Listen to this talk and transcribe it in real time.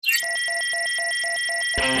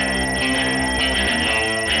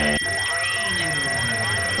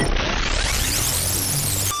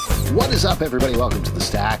What is up, everybody? Welcome to The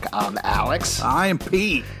Stack. I'm Alex. I am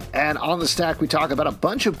Pete. And on The Stack, we talk about a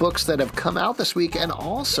bunch of books that have come out this week, and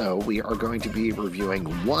also we are going to be reviewing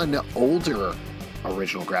one older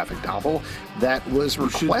original graphic novel that was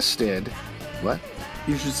requested. What?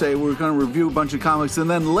 You should say we're going to review a bunch of comics and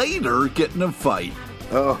then later get in a fight.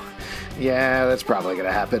 Oh, yeah, that's probably going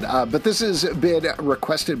to happen. But this has been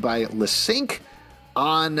requested by Lysink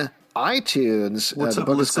on iTunes. What's up,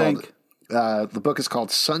 Lysink? The book is called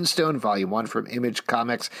Sunstone, Volume 1 from Image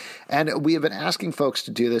Comics, and we have been asking folks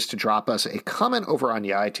to do this, to drop us a comment over on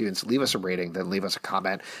the iTunes, leave us a rating, then leave us a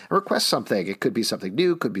comment, and request something. It could be something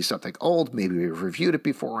new, could be something old, maybe we've reviewed it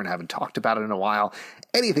before and haven't talked about it in a while.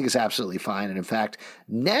 Anything is absolutely fine, and in fact,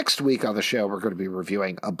 next week on the show, we're going to be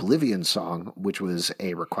reviewing Oblivion Song, which was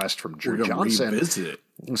a request from Drew Johnson. Revisit it.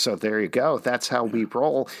 So there you go. That's how we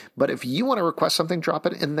roll. But if you want to request something, drop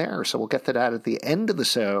it in there. So we'll get to that at the end of the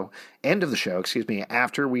show,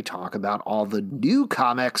 after we talk about all the new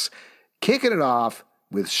comics, kicking it off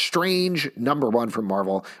with Strange #1 from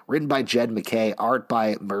Marvel, written by Jed MacKay, art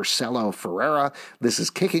by Marcelo Ferreira. This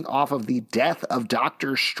is kicking off of the Death of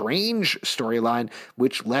Doctor Strange storyline,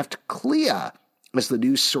 which left Clea as the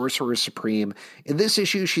new Sorcerer Supreme. In this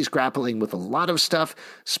issue, she's grappling with a lot of stuff.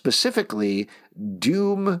 Specifically,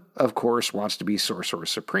 Doom, of course, wants to be Sorcerer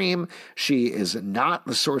Supreme. She is not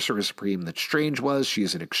the Sorcerer Supreme that Strange was. She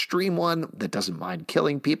is an extreme one that doesn't mind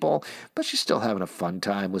killing people, but she's still having a fun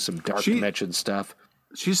time with some dark dimension stuff.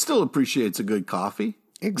 She still appreciates a good coffee.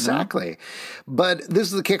 Exactly. But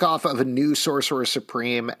this is the kickoff of a new Sorcerer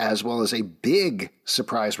Supreme, as well as a big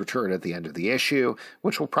surprise return at the end of the issue,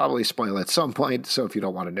 which we'll probably spoil at some point, so if you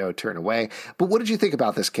don't want to know, turn away. But what did you think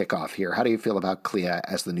about this kickoff here? How do you feel about Clea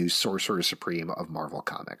as the new Sorcerer Supreme of Marvel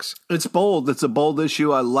Comics? It's bold. It's a bold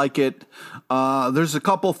issue. I like it. There's a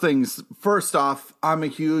couple things. First off, I'm a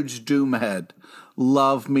huge Doom head.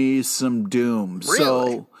 Love me some Doom. Really?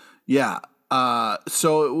 So, yeah.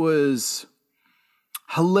 So it was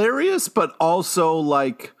hilarious, but also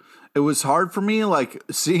like it was hard for me, like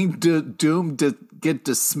seeing Doom get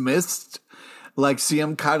dismissed, like see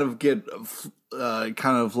him kind of get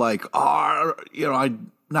like,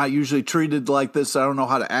 I'm not usually treated like this, I don't know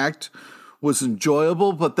how to act, was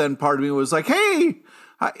enjoyable. But then part of me was like, hey,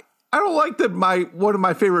 I don't like that one of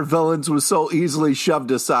my favorite villains was so easily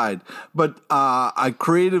shoved aside. But I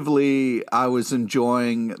was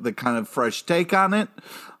enjoying the kind of fresh take on it.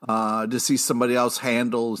 To see somebody else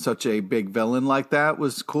handle such a big villain like that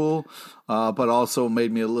was cool, but also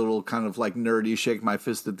made me a little kind of like nerdy, shake my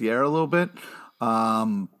fist at the air a little bit.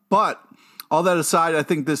 But all that aside, I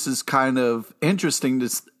think this is kind of interesting.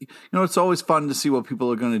 It's always fun to see what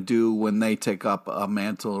people are going to do when they take up a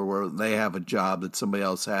mantle or where they have a job that somebody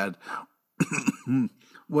else had.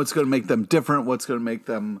 What's going to make them different? What's going to make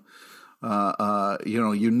them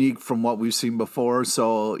unique from what we've seen before.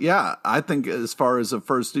 So yeah, I think as far as a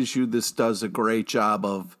first issue, this does a great job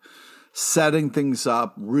of setting things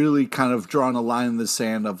up, really kind of drawing a line in the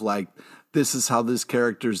sand of like, this is how this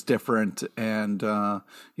character's different. And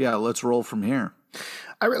let's roll from here.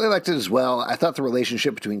 I really liked it as well. I thought the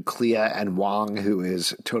relationship between Clea and Wong, who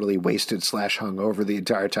is totally wasted / hungover the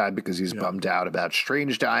entire time because he's bummed out about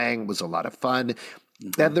Strange dying, was a lot of fun.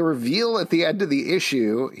 And the reveal at the end of the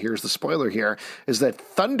issue, here's the spoiler here, is that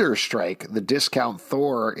Thunderstrike, the discount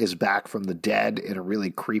Thor, is back from the dead in a really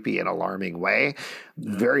creepy and alarming way.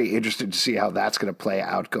 Very interested to see how that's going to play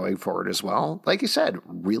out going forward as well. Like you said,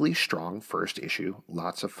 really strong first issue.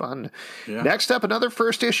 Lots of fun. Yeah. Next up, another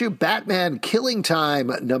first issue, Batman Killing Time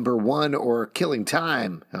 #1, or Killing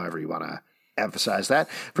Time, however you want to emphasize that.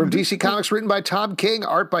 From DC Comics, written by Tom King,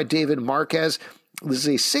 art by David Marquez. This is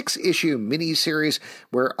a 6-issue miniseries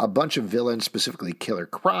where a bunch of villains, specifically Killer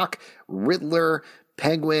Croc, Riddler,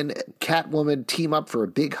 Penguin, Catwoman, team up for a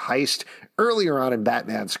big heist earlier on in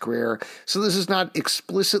Batman's career. So this is not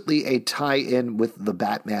explicitly a tie-in with the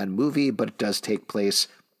Batman movie, but it does take place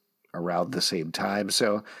around the same time.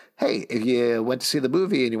 So, hey, if you went to see the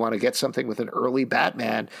movie and you want to get something with an early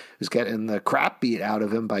Batman who's getting the crap beat out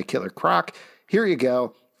of him by Killer Croc, here you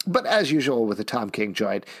go. But as usual with the Tom King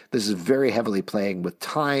joint, this is very heavily playing with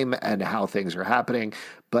time and how things are happening.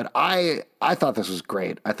 But I thought this was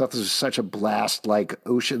great. I thought this was such a blast, like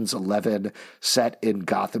Ocean's 11 set in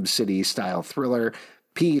Gotham City style thriller.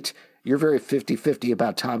 Pete, you're very 50-50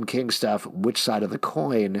 about Tom King stuff. Which side of the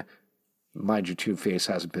coin, mind you, Two-Face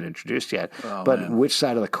hasn't been introduced yet, which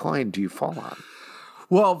side of the coin do you fall on?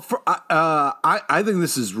 Well, I think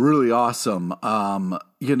this is really awesome. I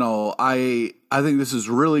think this is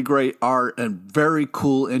really great art and very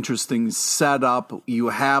cool, interesting setup. You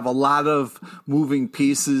have a lot of moving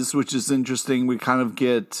pieces, which is interesting. We kind of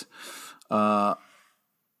get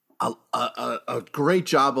a great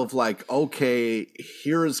job of like, okay,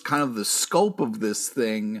 here's kind of the scope of this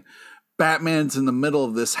thing. Batman's in the middle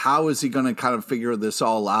of this. How is he going to kind of figure this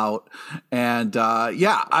all out? And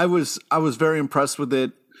I was very impressed with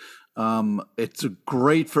it. It's a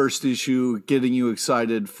great first issue, getting you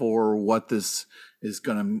excited for what this is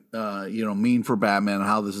going to mean for Batman and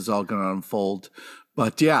how this is all going to unfold.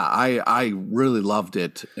 But yeah, I really loved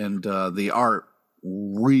it, and the art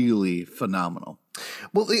really phenomenal.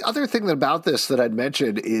 Well, the other thing about this that I'd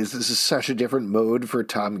mentioned is this is such a different mode for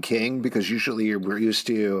Tom King, because usually you're used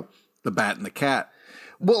to the Bat and the Cat.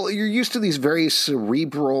 Well, you're used to these very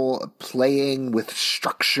cerebral playing with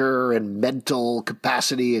structure and mental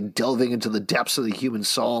capacity and delving into the depths of the human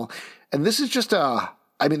soul. And this is just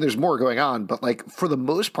there's more going on, but like for the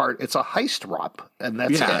most part, it's a heist romp, and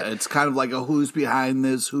that's it. It's kind of like a who's behind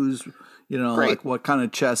this, who's, like what kind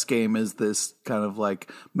of chess game is this, kind of like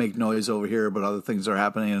make noise over here, but other things are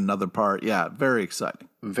happening in another part. Yeah, very exciting.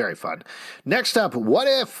 Very fun. Next up, What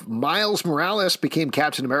If Miles Morales Became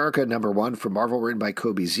Captain America #1 from Marvel, written by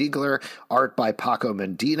Kobe Ziegler, art by Paco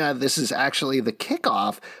Medina. This is actually the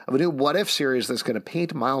kickoff of a new What If series that's going to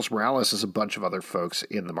paint Miles Morales as a bunch of other folks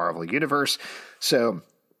in the Marvel Universe. So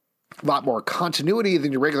a lot more continuity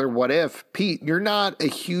than your regular What If. Pete, you're not a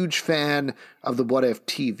huge fan of the What If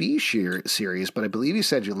TV series, but I believe you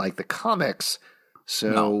said you like the comics.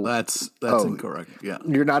 So no, that's incorrect. Yeah,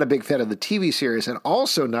 you're not a big fan of the TV series, and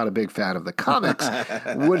also not a big fan of the comics.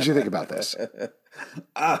 What did you think about this?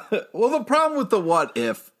 Well, the problem with the What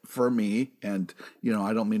If for me, and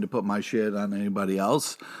I don't mean to put my shit on anybody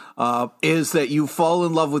else, is that you fall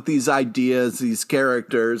in love with these ideas, these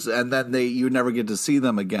characters, and then you never get to see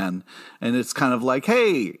them again. And it's kind of like,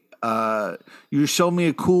 hey, you show me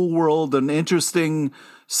a cool world, an interesting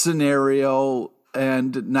scenario,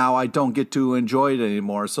 and now I don't get to enjoy it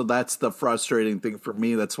anymore. So that's the frustrating thing for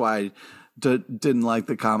me. That's why I didn't like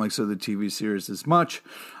the comics or the TV series as much.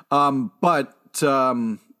 So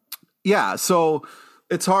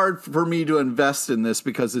it's hard for me to invest in this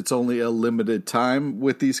because it's only a limited time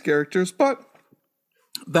with these characters. But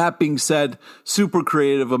that being said, super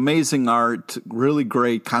creative, amazing art, really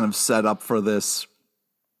great kind of setup for this.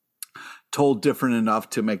 Told different enough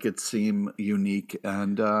to make it seem unique.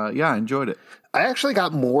 And I enjoyed it. I actually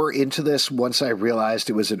got more into this once I realized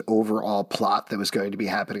it was an overall plot that was going to be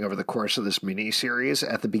happening over the course of this miniseries.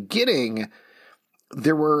 At the beginning,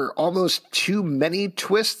 there were almost too many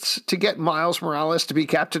twists to get Miles Morales to be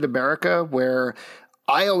Captain America, where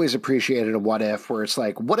I always appreciated a What If where it's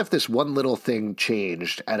like, what if this one little thing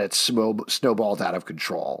changed and it snowballed out of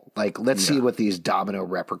control? Like, let's see what these domino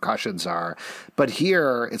repercussions are. But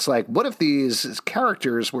here, it's like, what if these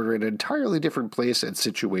characters were in an entirely different place and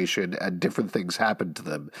situation and different things happened to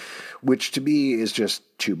them, which to me is just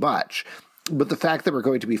too much. But the fact that we're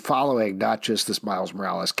going to be following not just this Miles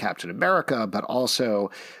Morales Captain America, but also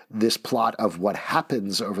this plot of what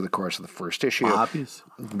happens over the course of the first issue,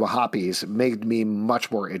 Wahhabis, made me much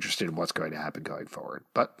more interested in what's going to happen going forward.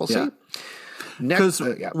 But we'll see. Because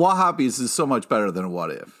Wahhabis is so much better than What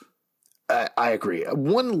If. I agree.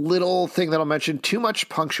 One little thing that I'll mention, too much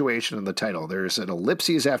punctuation in the title. There's an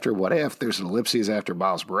ellipses after What If. There's an ellipses after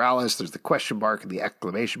Miles Morales. There's the question mark and the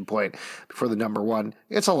exclamation point before the #1.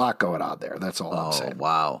 It's a lot going on there. That's all I'm saying. Oh,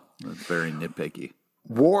 wow. That's very nitpicky.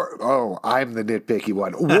 I'm the nitpicky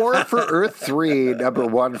one. War for Earth 3,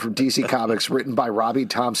 #1 from DC Comics, written by Robbie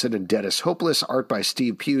Thompson and Dennis Hopeless, art by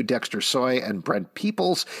Steve Pugh, Dexter Soy, and Brent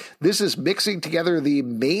Peoples. This is mixing together the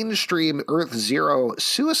mainstream Earth Zero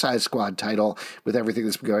Suicide Squad title with everything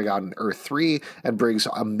that's been going on in Earth 3, and brings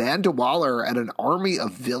Amanda Waller and an army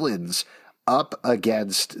of villains up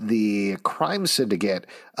against the crime syndicate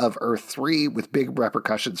of Earth 3 with big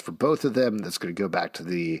repercussions for both of them. That's going to go back to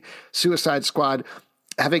the Suicide Squad.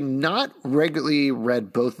 Having not regularly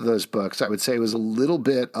read both of those books, I would say it was a little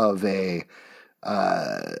bit of there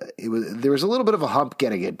was a little bit of a hump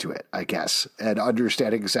getting into it, I guess, and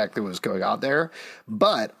understanding exactly what was going on there.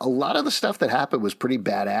 But a lot of the stuff that happened was pretty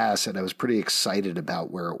badass, and I was pretty excited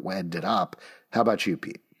about where it ended up. How about you,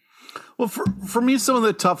 Pete? Well, for me, some of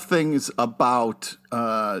the tough things about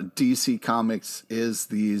DC Comics is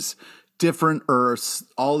these different Earths,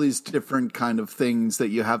 all these different kind of things that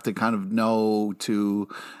you have to kind of know to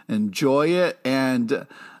enjoy it. And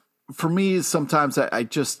for me, sometimes I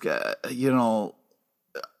just, if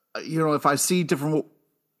I see different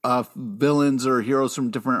villains or heroes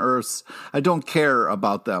from different Earths, I don't care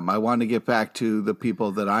about them. I want to get back to the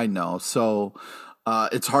people that I know. So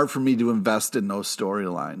it's hard for me to invest in those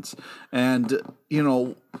storylines. And,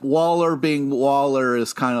 Waller being Waller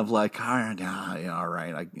is kind of like, all right, all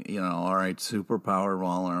right, superpower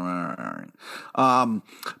Waller, all right.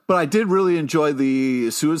 But I did really enjoy the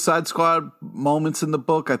Suicide Squad moments in the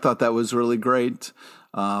book. I thought that was really great,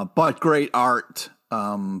 but great art.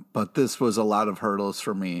 But this was a lot of hurdles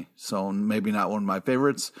for me, so maybe not one of my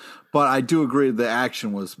favorites. But I do agree the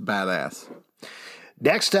action was badass.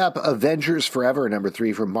 Next up, Avengers Forever, number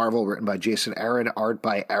 3 from Marvel, written by Jason Aaron, art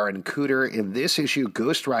by Aaron Kuder. In this issue,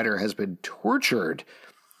 Ghost Rider has been tortured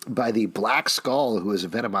by the Black Skull, who is a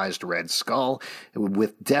venomized Red Skull.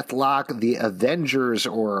 With Deathlock, the Avengers,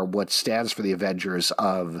 or what stands for the Avengers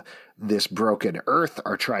of this broken Earth,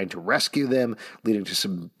 are trying to rescue them, leading to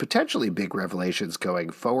some potentially big revelations going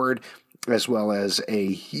forward, as well as a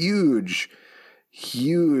huge,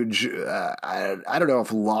 I don't know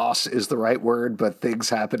if loss is the right word, but things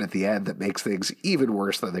happen at the end that makes things even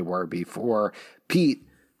worse than they were before. Pete,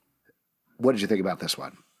 what did you think about this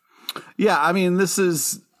one? Yeah, I mean, this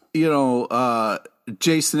is,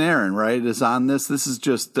 Jason Aaron, right, is on this. This is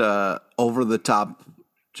just over the top,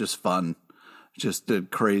 just fun, just a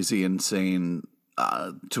crazy, insane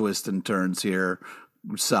twist and turns here.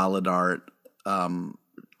 Solid art.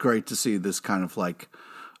 Great to see this kind of like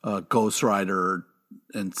Ghost Rider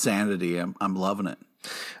insanity. I'm loving it.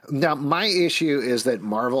 Now, my issue is that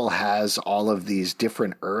Marvel has all of these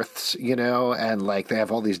different Earths, and like they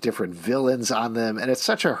have all these different villains on them, and it's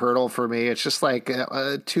such a hurdle for me. It's just like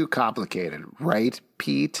too complicated, right,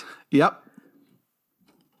 Pete? Yep.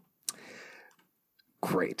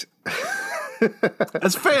 Great.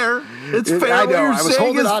 That's fair. It's fair. I know. I was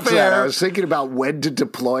holding on to that. I fair. was thinking about when to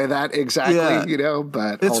deploy that exactly,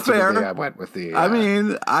 but it's ultimately fair. I went with the... I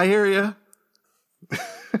mean, I hear you.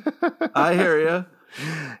 I hear you.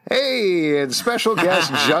 Hey, and special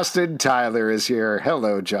guest Justin Tyler is here.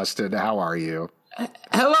 Hello, Justin. How are you?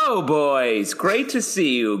 Hello, boys. Great to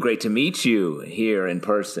see you. Great to meet you here in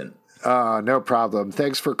person. No problem.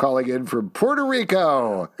 Thanks for calling in from Puerto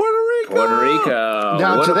Rico. Puerto Rico.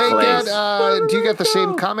 Now, What do a they place. get? Do you get the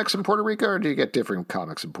same comics in Puerto Rico, or do you get different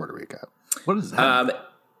comics in Puerto Rico? What is that?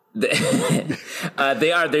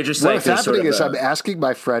 They are. They're just What's like happening is I'm asking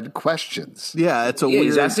my friend questions. Yeah, it's a Yeah, weird.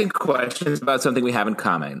 he's asking questions about something we have in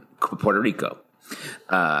common. Puerto Rico.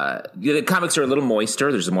 The comics are a little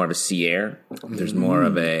moister. There's more of a sea air. There's more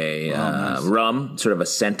of a rum, sort of a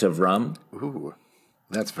scent of rum. Ooh,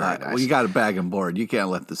 that's very nice. Well, you got to bag and board. You can't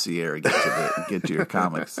let the sea air get to your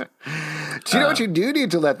comics. Do you know what you do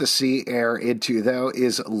need to let the sea air into, though,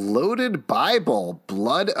 is Loaded Bible,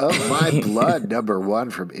 Blood of My Blood, number 1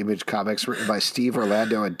 from Image Comics, written by Steve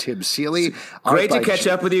Orlando and Tim Seeley. Great to catch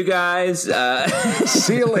up with you guys.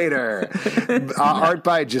 See you later. Art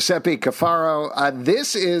by Giuseppe Cafaro.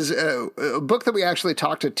 This is a book that we actually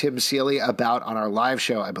talked to Tim Seeley about on our live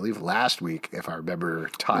show, I believe last week, if I remember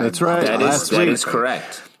time. That's right. That is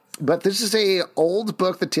correct. But this is a old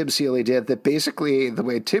book that Tim Seeley did that basically, the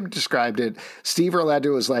way Tim described it, Steve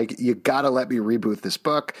Orlando was like, you got to let me reboot this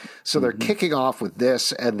book. So they're kicking off with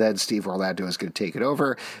this, and then Steve Orlando is going to take it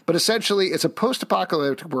over. But essentially, it's a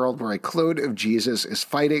post-apocalyptic world where a clone of Jesus is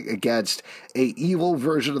fighting against a evil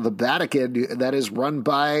version of the Vatican that is run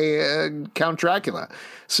by Count Dracula.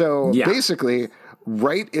 So basically,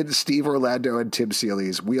 right in Steve Orlando and Tim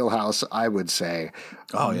Seeley's wheelhouse, I would say.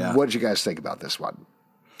 Oh, yeah. What did you guys think about this one?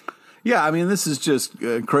 Yeah, I mean, this is just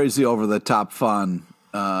crazy over the top fun.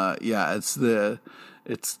 It's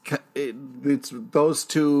those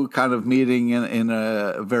two kind of meeting in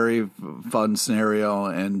a very fun scenario,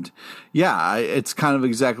 and it's kind of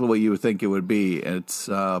exactly what you would think it would be. It's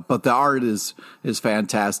but the art is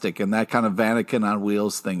fantastic, and that kind of Vatican on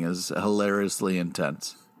wheels thing is hilariously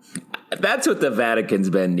intense. That's what the Vatican's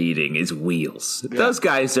been needing is wheels. Yeah. Those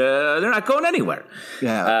guys, they're not going anywhere.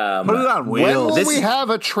 Yeah, put it on wheels. When will we have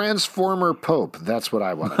a Transformer Pope? That's what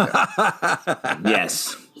I want to know.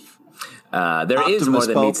 Yes. There Optimus is more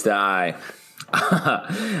than Pope. meets the eye.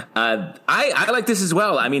 I like this as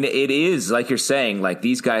well. I mean, it is, like you're saying, like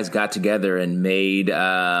these guys got together and made,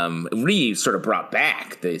 sort of brought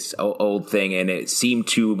back this old thing, and it seemed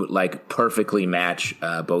to like perfectly match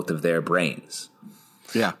both of their brains.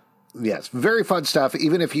 Yeah. Yes, very fun stuff.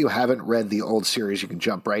 Even if you haven't read the old series, you can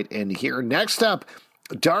jump right in here. Next up,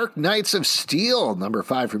 Dark Knights of Steel, number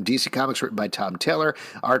 5 from DC Comics, written by Tom Taylor,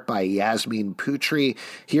 art by Yasmin Putri.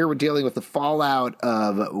 Here we're dealing with the fallout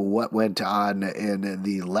of what went on in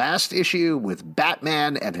the last issue with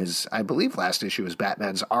Batman and his, I believe last issue was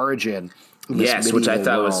Batman's origin Yes, which I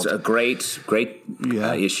thought world. was a great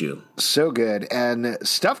issue. So good. And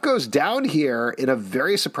stuff goes down here in a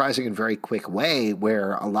very surprising and very quick way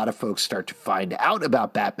where a lot of folks start to find out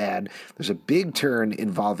about Batman. There's a big turn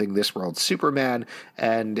involving this world's Superman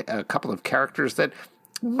and a couple of characters that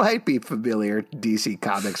might be familiar to DC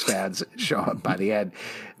Comics fans show up by the end.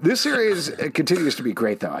 This series continues to be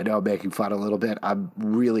great, though. I know I'm making fun a little bit. I'm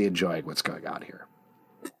really enjoying what's going on here.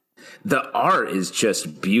 The art is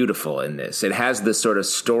just beautiful in this. It has this sort of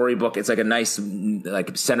storybook. It's like a nice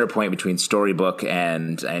like center point between storybook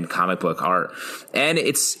and comic book art. And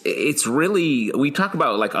it's really, we talk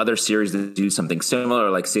about like other series that do something similar,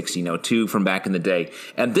 like 1602 from back in the day.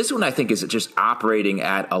 And this one I think is just operating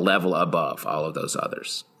at a level above all of those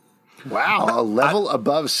others. Wow, a level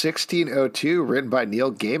above 1602, written by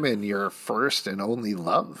Neil Gaiman, your first and only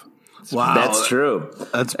love. Wow, that's true.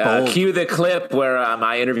 That's bold. Cue the clip where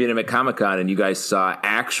I interviewed him at Comic-Con and you guys saw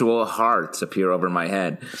actual hearts appear over my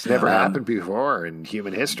head. It's never happened before in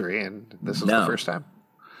human history, and this is the first time.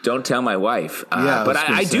 Don't tell my wife. But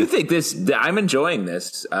I do think I'm enjoying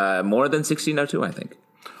this more than 1602, I think.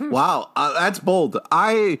 Wow, that's bold.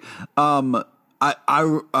 I'm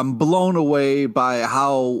blown away by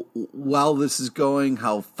how well this is going,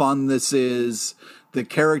 how fun this is. The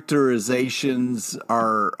characterizations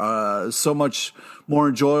are so much more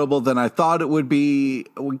enjoyable than I thought it would be.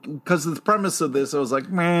 Because of the premise of this, I was like,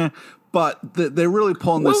 meh. But they're really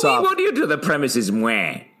pulling this off. What do you do? The premise is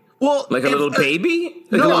meh. Well, like a little baby?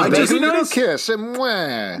 Like no, a little kiss and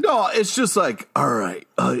mwah. No, it's just like, all right,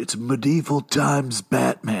 it's medieval times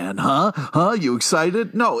Batman, huh? You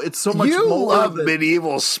excited? No, it's so much more. You love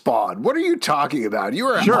medieval Spawn. What are you talking about? You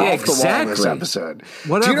are off the wall in this episode.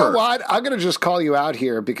 Whatever. Do you know what? I'm going to just call you out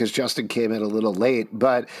here because Justin came in a little late,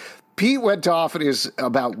 but Pete went off and is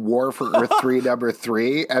about War for Earth 3 number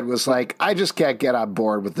 3 and was like, I just can't get on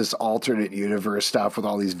board with this alternate universe stuff with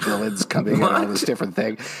all these villains coming in and all this different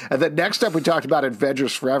thing. And then next up we talked about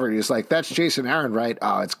Avengers Forever. And he was like, that's Jason Aaron, right?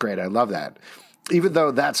 Oh, it's great. I love that. Even though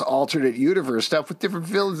that's alternate universe stuff with different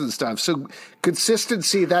villains and stuff. So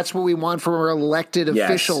consistency, that's what we want from our elected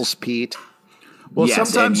officials, Pete. Well,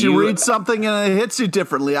 sometimes you read something and it hits you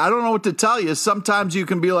differently. I don't know what to tell you. Sometimes you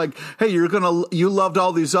can be like, hey, you loved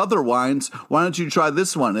all these other wines. Why don't you try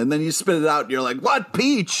this one? And then you spit it out and you're like, what?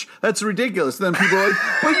 Peach? That's ridiculous. And then people are like,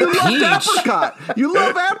 but you loved apricot. You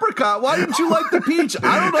love apricot. Why didn't you like the peach?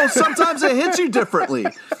 I don't know. Sometimes it hits you differently.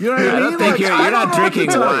 You know what I mean? I don't think you're not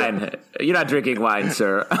drinking wine. You're not drinking wine,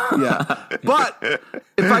 sir. Yeah. But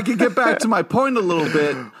if I could get back to my point a little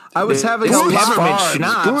bit, I was having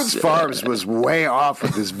Boone's Farms was way off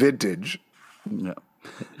with this vintage. Yeah.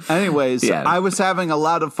 Anyways, I was having a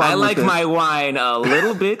lot of fun. I like with my wine a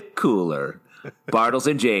little bit cooler. Bartles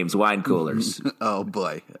and James wine coolers. Oh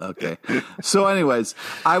boy. Okay. So anyways,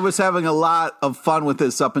 I was having a lot of fun with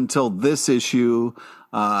this up until this issue.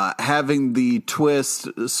 Having the twist,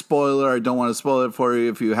 spoiler, I don't want to spoil it for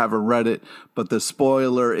you if you haven't read it, but the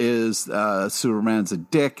spoiler is Superman's a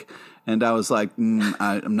dick. And I was like,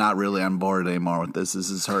 I'm not really on board anymore with this. This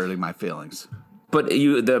is hurting my feelings. But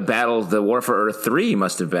the War for Earth 3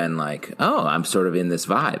 must have been like, oh, I'm sort of in this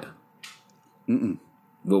vibe.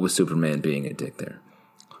 What was Superman being a dick there?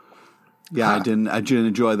 Yeah, I didn't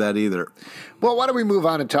enjoy that either. Well, why don't we move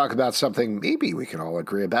on and talk about something maybe we can all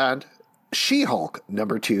agree about? She-Hulk,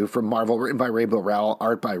 number 2 from Marvel, written by Rainbow Rowell,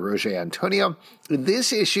 art by Roger Antonio. In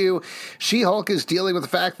this issue, She-Hulk is dealing with the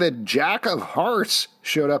fact that Jack of Hearts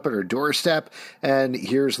showed up at her doorstep, and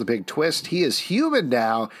here's the big twist. He is human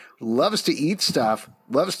now, loves to eat stuff,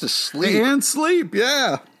 loves to sleep. And sleep,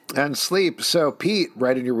 yeah. And sleep. So, Pete,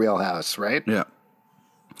 right in your wheelhouse, right? Yeah.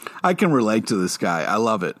 I can relate to this guy. I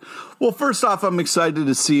love it. Well, first off, I'm excited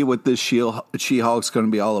to see what this She-Hulk's going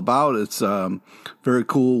to be all about. It's very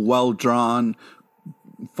cool, well-drawn,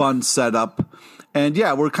 fun setup. And,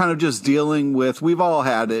 yeah, we're kind of just dealing with, we've all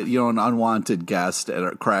had it, an unwanted guest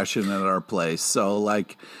crashing at our place. So,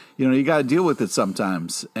 like, you got to deal with it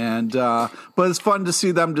sometimes. And but it's fun to see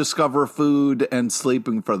them discover food and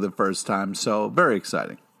sleeping for the first time. So, very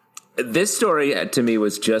exciting. This story to me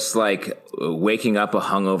was just like waking up a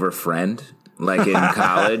hungover friend, like in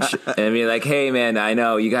college, and be like, "Hey, man, I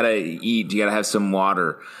know you gotta eat, you gotta have some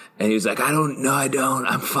water." And he was like, "I don't,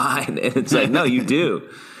 I'm fine." And it's like, no, you do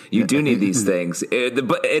need these things.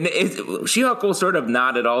 She-Hulk was sort of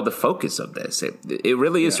not at all the focus of this. It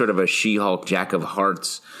really is sort of a She-Hulk Jack of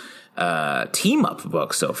Hearts team up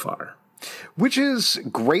book so far. Which is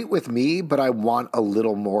great with me, but I want a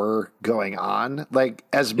little more going on. Like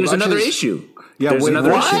There's much another as, issue. Yeah, There's wait,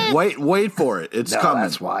 another what? issue. Wait for it. It's coming.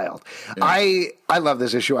 That's wild. Yeah. I love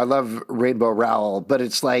this issue. I love Rainbow Rowell, but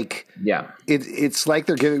it's like it's like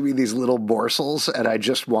they're giving me these little morsels, and I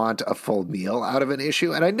just want a full meal out of an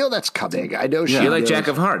issue. And I know that's coming. I know You're like Jack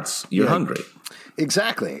of Hearts. You're hungry.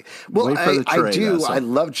 Exactly. Well, I do. I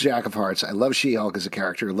love Jack of Hearts. I love She-Hulk as a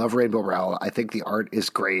character. I love Rainbow Rowell. I think the art is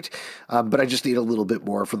great. But I just need a little bit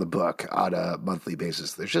more for the book on a monthly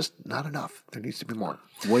basis. There's just not enough. There needs to be more.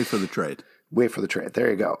 Wait for the trade. Wait for the trade. There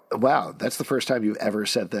you go. Wow, that's the first time you've ever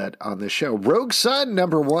said that on this show. Rogue Sun,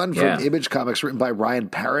 #1 from Image Comics, written by Ryan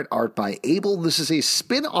Parrott, art by Abel. This is a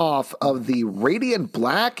spin-off of the Radiant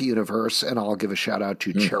Black universe, and I'll give a shout-out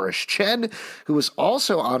to Cherish Chen, who was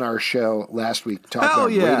also on our show last week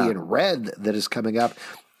talking about Radiant Red that is coming up.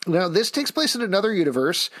 Now, this takes place in another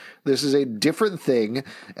universe. This is a different thing.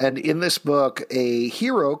 And in this book, a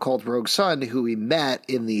hero called Rogue Sun, who we met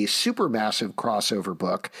in the supermassive crossover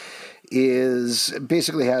book, is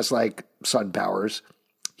basically has like sun powers.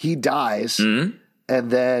 He dies, and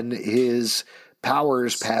then his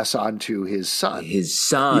powers pass on to his son.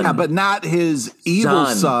 Yeah, but not his evil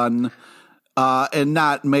son, and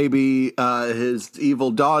not maybe his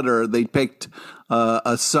evil daughter. They picked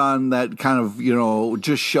a son that kind of,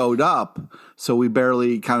 just showed up. So we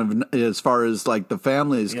barely kind of, as far as like the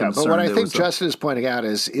family is concerned. But what I think Justin is pointing out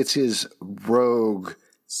is it's his rogue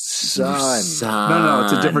son. No,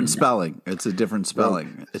 it's a different spelling. It's a different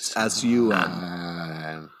spelling. It's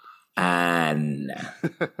S-U-N. And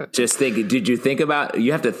just think, did you think about,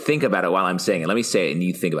 you have to think about it while I'm saying it. Let me say it and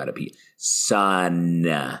you think about it, Pete. Son.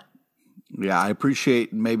 Yeah, I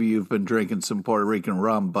appreciate maybe you've been drinking some Puerto Rican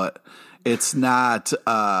rum, but it's not,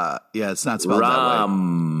 it's not spelled that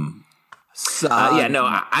way. Son.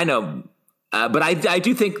 I know. But I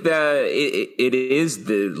do think that it is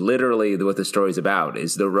literally what the story's about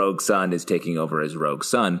is the rogue son is taking over as rogue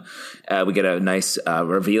son. We get a nice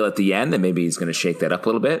reveal at the end that maybe he's going to shake that up a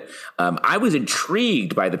little bit. I was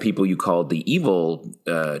intrigued by the people you called the evil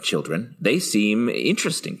children. They seem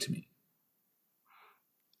interesting to me.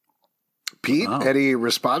 Pete, any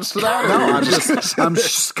response to that? No, I'm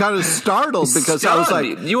just kind of startled because I was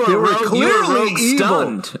like, they were clearly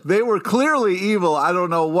evil. They were clearly evil. I don't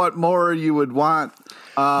know what more you would want.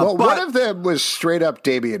 One of them was straight up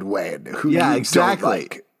Damian Wayne, who don't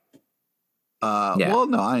like. Well,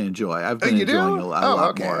 no, I enjoy. I've been enjoying a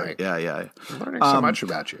lot more. Yeah. I'm learning so much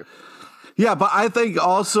about you. Yeah, but I think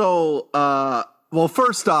also, well,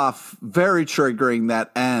 first off, very triggering that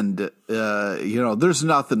end. There's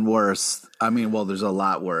nothing worse. I mean, well, there's a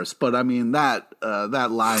lot worse, but I mean that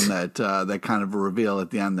line that kind of reveal at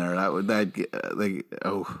the end there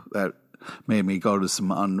that made me go to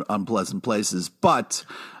some unpleasant places. But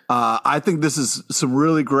I think this is some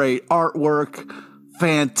really great artwork.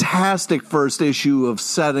 Fantastic first issue of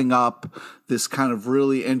setting up this kind of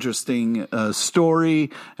really interesting story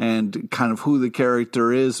and kind of who the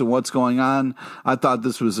character is and what's going on. I thought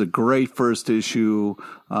this was a great first issue.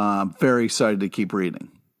 Very excited to keep reading.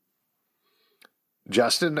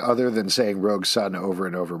 Justin, other than saying Rogue Sun over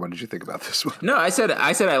and over, what did you think about this one? No, I said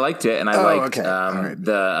I liked it, and I liked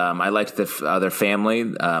I liked the other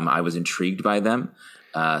family. I was intrigued by them.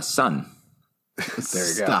 Son.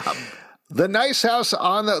 There you go. The Nice House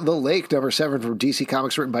on the Lake, #7 from DC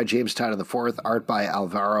Comics, written by James Tynion IV, art by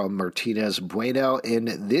Alvaro Martinez Bueno.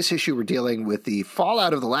 In this issue, we're dealing with the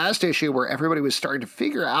fallout of the last issue where everybody was starting to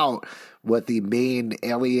figure out what the main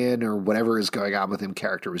alien or whatever is going on with him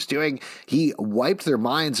character was doing. He wiped their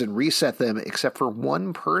minds and reset them except for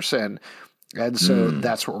one person. And so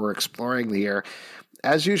that's what we're exploring here.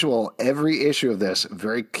 As usual, every issue of this,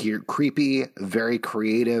 very creepy, very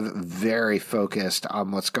creative, very focused on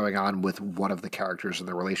what's going on with one of the characters in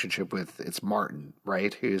the relationship with, it's Martin,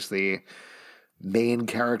 right? Who's the main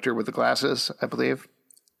character with the glasses, I believe.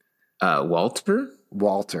 Walter?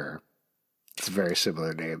 Walter. It's a very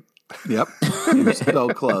similar name. Yep. You're so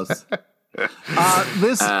close.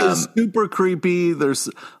 This is super creepy. There's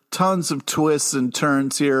tons of twists and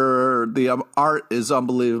turns here. The art is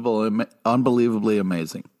unbelievably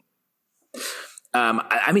amazing.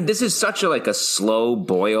 I mean, this is such a slow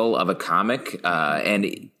boil of a comic, and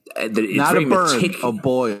it's not very a burn, a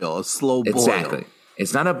boil, a slow boil. Exactly.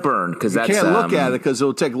 It's not a burn because you can't look at it because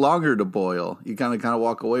it'll take longer to boil. You kind of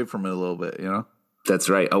walk away from it a little bit, That's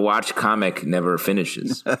right. A watch comic never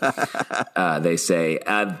finishes, they say.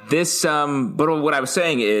 But what I was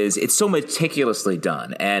saying is it's so meticulously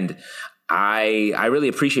done. And I really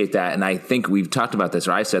appreciate that. And I think we've talked about this,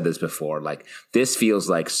 or I said this before, this feels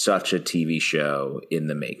like such a TV show in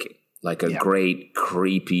the making. like a great,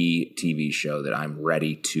 creepy TV show that I'm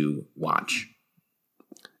ready to watch.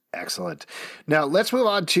 Excellent. Now, let's move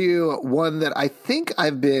on to one that I think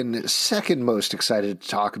I've been second most excited to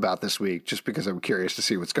talk about this week, just because I'm curious to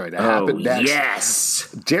see what's going to happen next.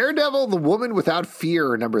 Yes! Daredevil, The Woman Without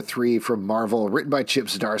Fear, number 3 from Marvel, written by Chip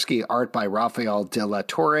Zdarsky, art by Rafael de la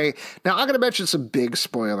Torre. Now, I'm going to mention some big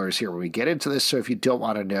spoilers here when we get into this, so if you don't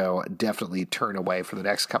want to know, definitely turn away for the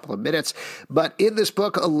next couple of minutes. But in this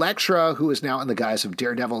book, Elektra, who is now in the guise of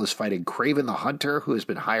Daredevil, is fighting Kraven the Hunter, who has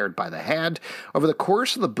been hired by the Hand. Over the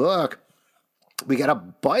course of the book, we got a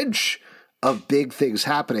bunch of big things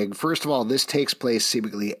happening. First of all, this takes place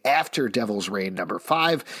seemingly after Devil's Reign number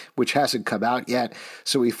 5, which hasn't come out yet.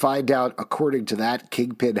 So we find out, according to that,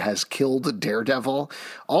 Kingpin has killed Daredevil.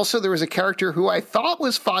 Also, there was a character who I thought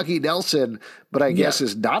was Foggy Nelson, but I guess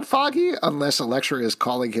is not Foggy, unless Elektra is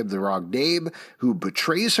calling him the wrong name, who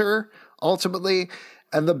betrays her ultimately.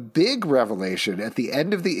 And the big revelation at the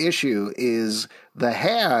end of the issue is the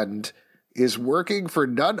Hand is working for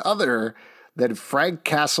none other than Frank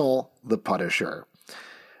Castle, the Punisher.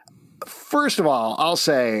 First of all, I'll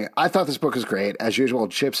say I thought this book was great. As usual,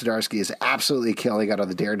 Chip Zdarsky is absolutely killing out on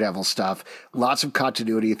the Daredevil stuff. Lots of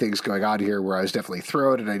continuity things going on here where I was definitely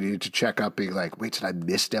thrown and I needed to check up being like, wait, did I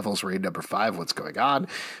miss Devil's Reign number 5? What's going on?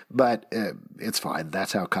 But it's fine.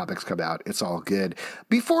 That's how comics come out. It's all good.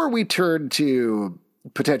 Before we turn to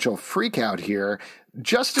potential freak out here,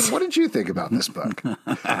 Justin, what did you think about this book?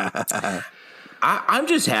 I'm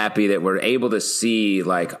just happy that we're able to see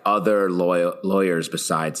like other lawyers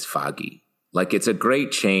besides Foggy. Like, it's a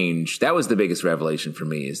great change. That was the biggest revelation for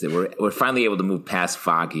me, is that we're finally able to move past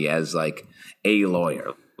Foggy as like a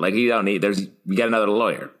lawyer. Like, you don't need, we got another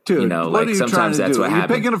lawyer. Dude, you know, what like are you sometimes that's do? what Are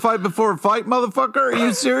happens. You picking a fight before a fight, motherfucker? Are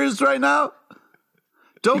you serious right now?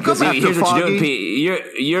 Don't come after here's Foggy. what you're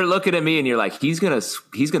doing, you're looking at me and you're like, he's gonna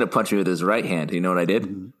punch me with his right hand. You know what I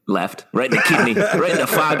did? Left, right in the kidney, right in the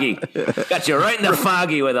Foggy. Got you right in the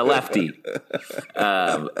Foggy with a lefty.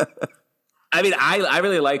 I mean, I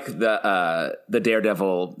really like the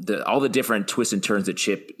Daredevil, all the different twists and turns that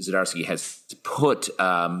Chip Zdarsky has put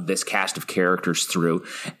this cast of characters through,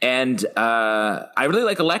 and I really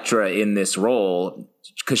like Elektra in this role,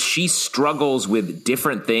 because she struggles with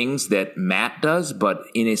different things that Matt does, but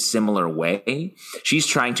in a similar way. She's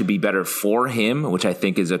trying to be better for him, which I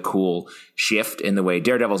think is a cool shift in the way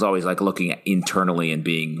Daredevil's always like looking internally and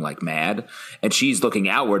being like mad. And she's looking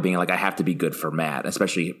outward being like, I have to be good for Matt,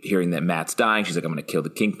 especially hearing that Matt's dying. She's like, I'm going to kill the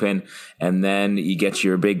Kingpin. And then you get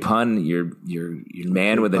your big pun. Your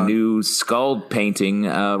man with a new skull painting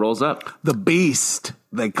rolls up. The Beast.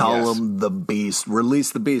 They call him the Beast.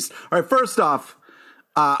 Release the Beast. All right, first off,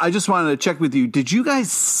 I just wanted to check with you. Did you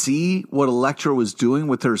guys see what Elektra was doing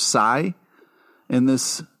with her sai in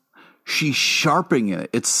this? She's sharpening it.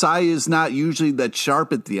 Its sai is not usually that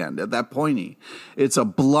sharp at the end, at that pointy. It's a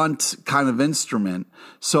blunt kind of instrument.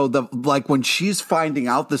 So like when she's finding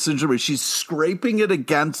out this instrument, she's scraping it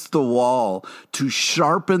against the wall to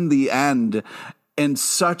sharpen the end. In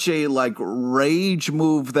such a like rage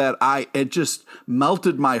move that it just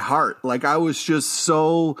melted my heart. Like, I was just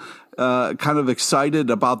so kind of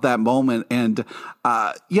excited about that moment. And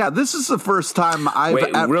this is the first time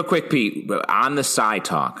real quick, Pete, on the sai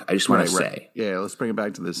talk, I just want to say. Yeah, let's bring it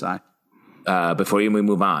back to the sai. Before we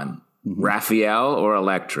move on, Raphael or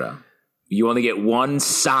Elektra, you only get one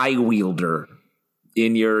sai wielder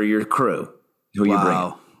in your crew. Who you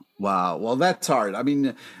bring? Wow. Well, that's hard. I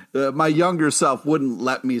mean, my younger self wouldn't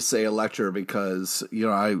let me say Elektra because, you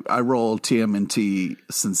know, I roll TMNT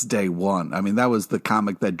since day one. I mean, that was the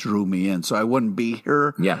comic that drew me in. So I wouldn't be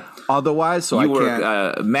here otherwise. So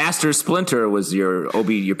Master Splinter was your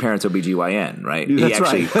parents' OBGYN, right? That's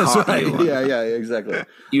right. That's right. Yeah, exactly.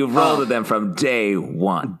 You rolled with them from day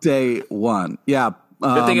one. Day one. Yeah.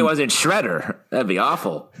 Good thing it wasn't Shredder. That'd be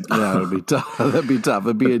awful. Yeah, that'd be tough.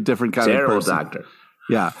 It'd be a different kind Terrible of person. doctor.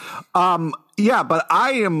 Yeah. But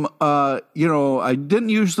I am, I didn't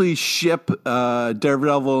usually ship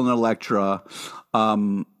Daredevil and Elektra.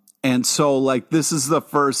 And so, like, this is the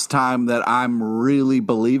first time that I'm really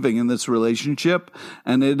believing in this relationship.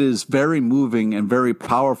 And it is very moving and very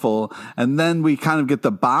powerful. And then we kind of get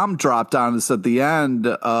the bomb dropped on us at the end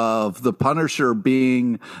of the Punisher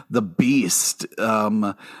being the Beast.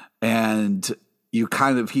 And you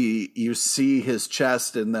kind of, you see his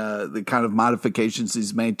chest and the kind of modifications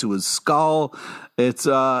he's made to his skull. It's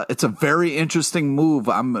a very interesting move.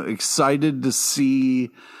 I'm excited to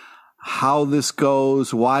see how this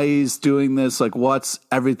goes, why he's doing this, like what's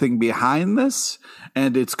everything behind this.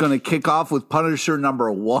 And it's going to kick off with Punisher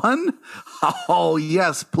number 1. Oh,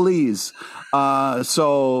 yes, please.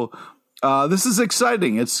 So This is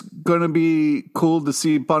exciting. It's going to be cool to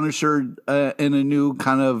see Punisher in a new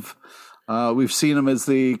kind of. We've seen him as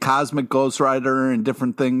the cosmic Ghost Rider and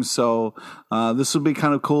different things, so this will be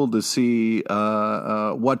kind of cool to see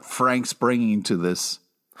what Frank's bringing to this.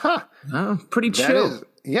 Huh. Pretty chill.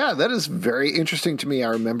 That is very interesting to me. I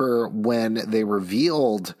remember when they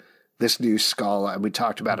revealed this new skull, and we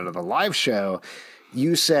talked about it on the live show,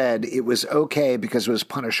 you said it was okay because it was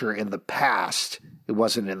Punisher in the past. It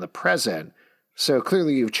wasn't in the present. So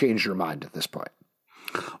clearly you've changed your mind at this point.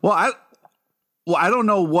 Well, I don't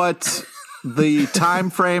know what the time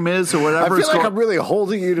frame is or whatever. I feel like I'm really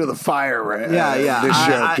holding you to the fire right this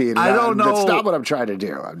show, Pete. I don't know. That's not what I'm trying to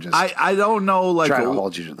do. I'm just I don't know, like, trying to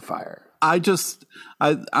hold you to the fire.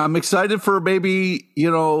 I'm excited for maybe,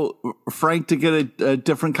 Frank to get a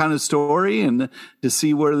different kind of story and to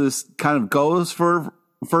see where this kind of goes for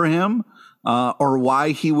him, or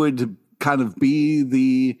why he would kind of be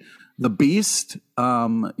the beast,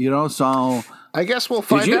 so I guess we'll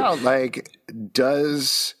find out, like,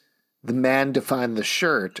 does the man define the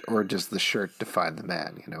shirt or does the shirt define the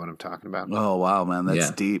man? You know what I'm talking about? Oh, wow, man.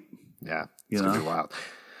 That's deep. Yeah. It's going to be wild.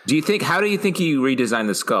 How do you think he redesigned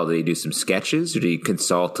the skull? Did he do some sketches or did he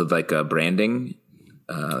consult with like a branding,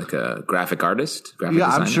 like a graphic artist? Designer?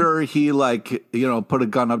 I'm sure he put a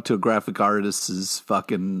gun up to a graphic artist's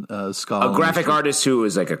fucking skull. A graphic artist who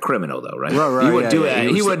is like a criminal though, right? Right. He wouldn't do that.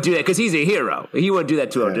 He wouldn't do that because he's a hero. He wouldn't do that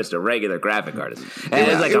to just a regular graphic artist. And it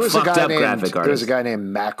was like a fucked up graphic artist. There was a guy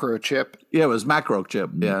named Macrochip. Yeah, it was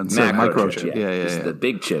Macrochip. Yeah, Macrochip. Yeah. The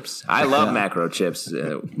big chips. I love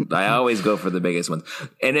Macrochips. I always go for the biggest ones.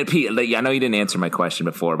 And Pete, I know you didn't answer my question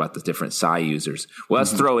before about the different Psy users. Well,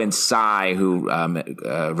 let's throw in Psy, who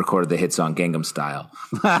recorded the hit song Gangnam Style.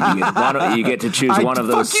 You get to choose one of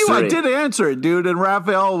those three. I did answer it, dude. And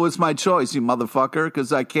Raphael was my choice, you motherfucker,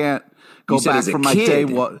 because I can't go back from my day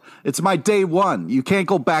one. It's my day one. You can't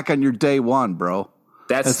go back on your day one, bro.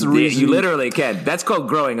 That's the reason. You literally can. That's called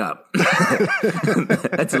growing up.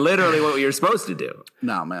 That's literally what you're supposed to do.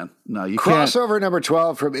 No, man. No, you can't. Crossover number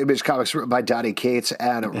 12 from Image Comics, written by Donny Cates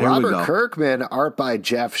and Robert Kirkman, art by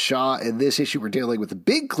Jeff Shaw. In this issue, we're dealing with a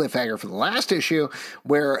big cliffhanger for the last issue,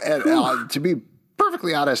 where, to be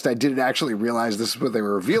perfectly honest, I didn't actually realize this is what they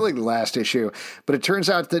were revealing the last issue, but it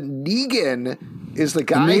turns out that Negan is the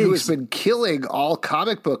guy who has been killing all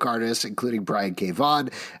comic book artists, including Brian K.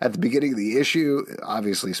 Vaughan, at the beginning of the issue.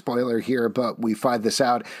 Obviously, spoiler here, but we find this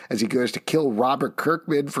out as he goes to kill Robert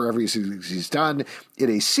Kirkman for everything he's done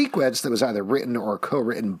in a sequence that was either written or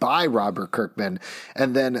co-written by Robert Kirkman.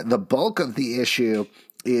 And then the bulk of the issue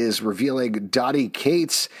is revealing Donny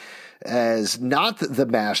Cates as not the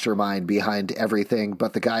mastermind behind everything,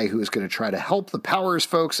 but the guy who is going to try to help the Powers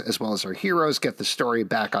folks as well as our heroes get the story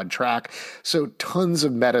back on track. So tons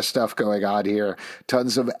of meta stuff going on here,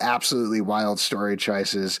 tons of absolutely wild story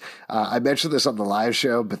choices. I mentioned this on the live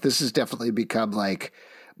show, but this has definitely become like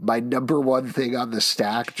my number one thing on the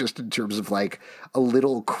stack, just in terms of like a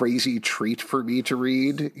little crazy treat for me to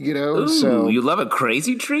read, Ooh, so you love a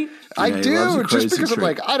crazy treat? I do, just because I'm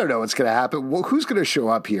like, I don't know what's going to happen. Well, who's going to show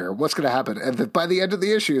up here? What's going to happen? And by the end of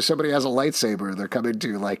the issue, somebody has a lightsaber. They're coming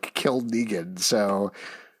to like kill Negan. So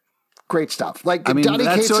great stuff. Like, I mean, Donny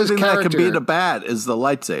that's the only Cates' thing character, that can beat a bat is the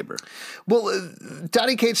lightsaber. Well,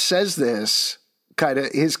 Donny Cates says this.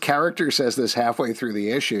 His character says this halfway through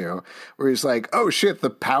the issue, where he's like, oh shit,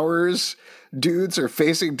 the Powers dudes are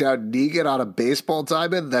facing down Negan on a baseball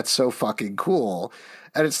diamond. That's so fucking cool.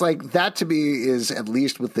 And it's like, that to me is, at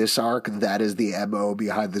least with this arc, that is the MO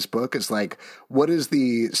behind this book. It's like, what is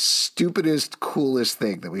the stupidest, coolest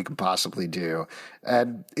thing that we can possibly do?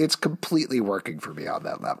 And it's completely working for me on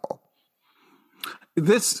that level.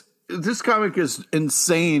 This comic is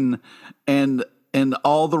insane and in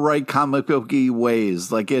all the right comic booky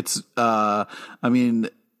ways. Like, it's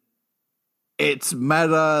it's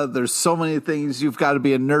meta. There's so many things. You've got to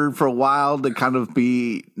be a nerd for a while to kind of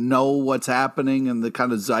know what's happening in the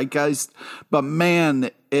kind of zeitgeist. But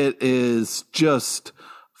man, it is just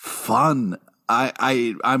fun.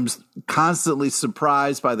 I'm constantly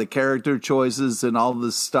surprised by the character choices and all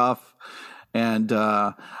this stuff. And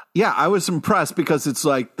yeah, I was impressed because it's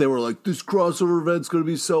like they were like, this crossover event's going to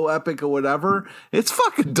be so epic or whatever. It's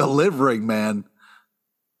fucking delivering, man.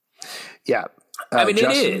 Yeah. I mean,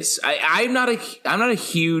 Justin? It is. I'm not a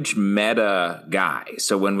huge meta guy.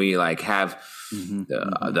 So when we like have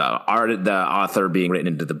the author being written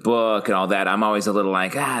into the book and all that, I'm always a little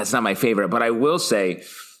like, it's not my favorite. But I will say,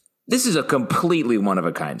 this is a completely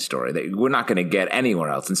one-of-a-kind story that we're not going to get anywhere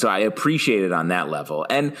else. And so I appreciate it on that level.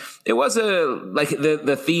 And it was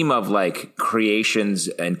the theme of like creations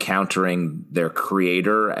encountering their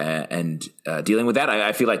creator and dealing with that.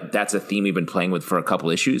 I feel like that's a theme we've been playing with for a couple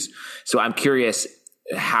issues. So I'm curious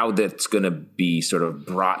how that's going to be sort of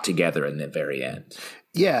brought together in the very end.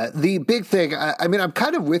 Yeah, the big thing, I mean, I'm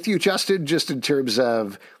kind of with you, Justin, just in terms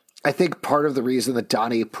of, I think part of the reason that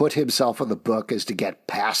Donnie put himself on the book is to get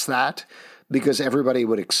past that, because everybody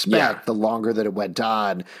would expect the longer that it went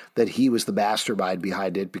on that he was the mastermind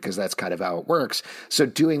behind it, because that's kind of how it works. So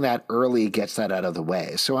doing that early gets that out of the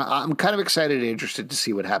way. So I'm kind of excited and interested to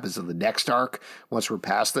see what happens in the next arc once we're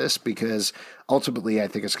past this, because ultimately I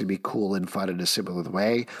think it's going to be cool and fun in a similar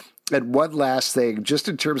way. And one last thing, just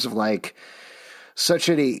in terms of like such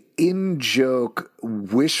an in-joke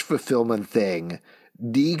wish fulfillment thing,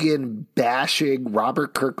 Negan bashing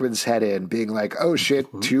Robert Kirkman's head in, being like, oh shit,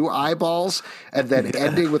 2 eyeballs, and then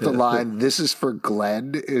ending with the line, this is for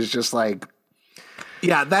Glenn, is just like...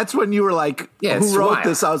 Yeah, that's when you were like, who wrote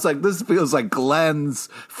this? I was like, this feels like Glenn's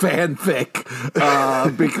fanfic,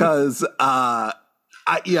 because,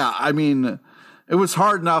 I mean... It was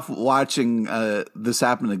hard enough watching this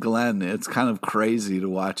happen to Glenn. It's kind of crazy to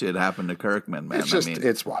watch it happen to Kirkman, man. It's just,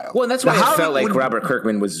 it's wild. Well, and that's why it felt like Robert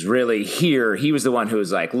Kirkman was really here. He was the one who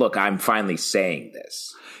was like, look, I'm finally saying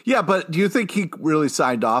this. Yeah, but do you think he really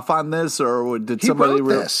signed off on this, or did somebody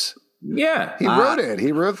wrote this? Yeah. He wrote it.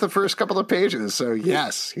 He wrote the first couple of pages. So,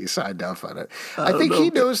 yes, he signed off on it. I think he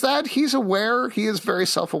knows that. He's aware. He is very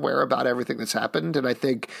self-aware about everything that's happened. And I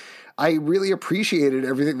think I really appreciated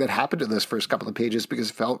everything that happened in those first couple of pages, because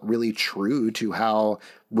it felt really true to how,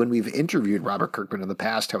 when we've interviewed Robert Kirkman in the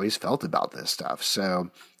past, how he's felt about this stuff. So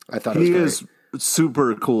I thought it was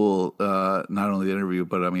super cool. Not only the interview,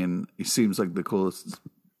 but I mean, he seems like the coolest.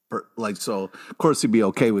 Like, so of course he'd be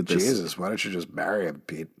okay with this. Jesus, why don't you just marry him,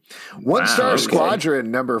 Pete? One Star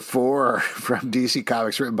Squadron #4 from DC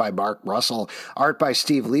Comics, written by Mark Russell, art by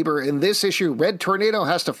Steve Lieber. In this issue, Red Tornado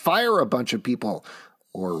has to fire a bunch of people.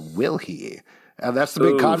 Or will he? And that's the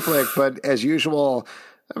big conflict. But as usual,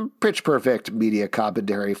 pitch perfect media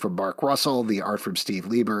commentary from Mark Russell. The art from Steve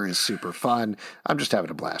Lieber is super fun. I'm just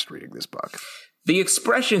having a blast reading this book. The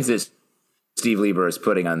expressions that Steve Lieber is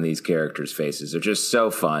putting on these characters' faces are just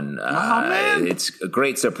so fun. Man. It's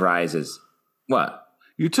great surprises. What?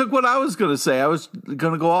 You took what I was going to say. I was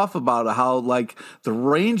going to go off about how, like, the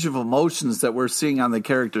range of emotions that we're seeing on the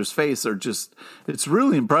character's face are just, it's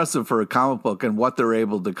really impressive for a comic book and what they're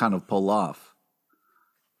able to kind of pull off.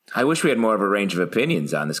 I wish we had more of a range of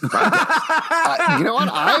opinions on this podcast. You know what?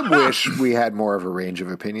 I wish we had more of a range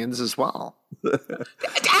of opinions as well.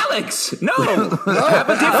 Alex, no. Have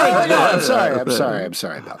a different I'm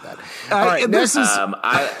sorry about that. All right, this is...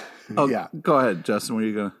 yeah. Go ahead, Justin. What are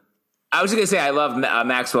you going to... I was going to say, I love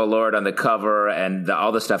Maxwell Lord on the cover, and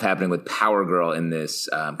all the stuff happening with Power Girl in this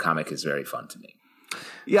comic is very fun to me.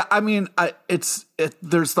 Yeah, I mean,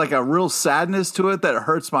 there's like a real sadness to it that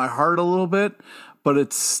hurts my heart a little bit, but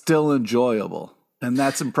it's still enjoyable, and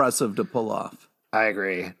that's impressive to pull off. I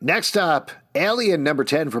agree. Next up, Alien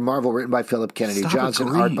 #10 from Marvel, written by Philip Kennedy Johnson,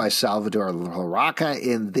 art by Salvador Larroca.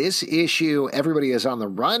 In this issue, everybody is on the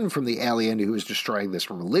run from the alien who is destroying this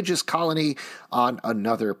religious colony on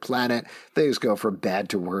another planet. Things go from bad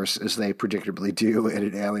to worse, as they predictably do in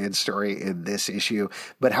an alien story in this issue.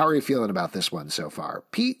 But how are you feeling about this one so far?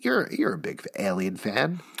 Pete, you're a big Alien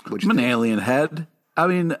fan. I'm an Alien head. I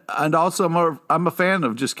mean, and also I'm a fan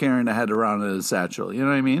of just carrying a head around in a satchel. You know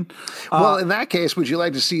what I mean? Well, in that case, would you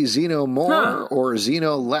like to see Xeno more or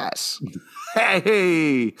Xeno less?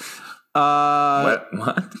 Hey, what? I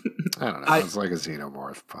don't know. It's like a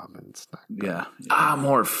xenomorph pun. It's not good. Yeah.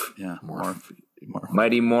 Morph. Yeah. Morph.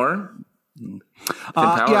 Mighty Moore.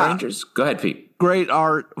 Power Rangers. Go ahead, Pete. Great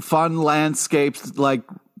art, fun landscapes, like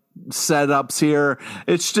setups here.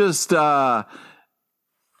 It's just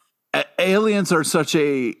aliens are such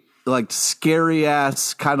a like scary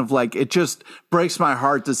ass kind of like, it just breaks my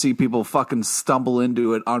heart to see people fucking stumble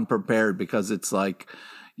into it unprepared, because it's like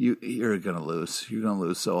you're gonna lose. You're gonna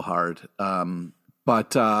lose so hard.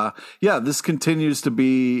 But this continues to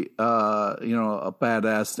be a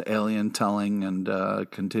badass alien telling, and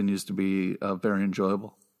continues to be very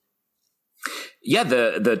enjoyable. Yeah,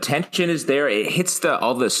 the tension is there. It hits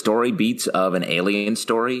all the story beats of an Alien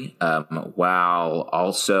story, while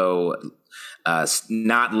also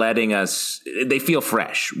not letting us. They feel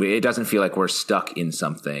fresh. It doesn't feel like we're stuck in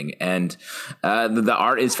something. And the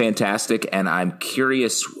art is fantastic. And I'm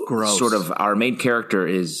curious. Gross. Sort of our main character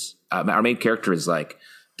is like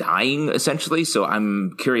dying essentially. So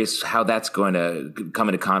I'm curious how that's going to come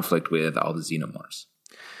into conflict with all the xenomorphs.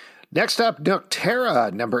 Next up,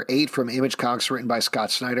 Noctera, number 8 from Image Comics, written by Scott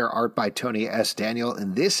Snyder, art by Tony S. Daniel.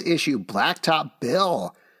 In this issue, Blacktop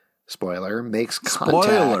Bill, spoiler, makes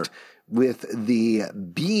contact with the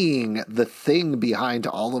thing behind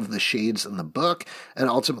all of the shades in the book, and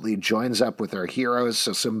ultimately joins up with our heroes.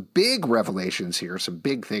 So some big revelations here, some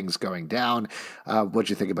big things going down. What'd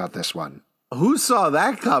you think about this one? Who saw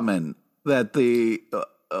that coming? That the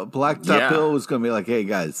Blacktop Bill was going to be like, hey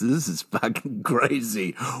guys, this is fucking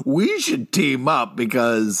crazy. We should team up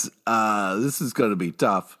because this is going to be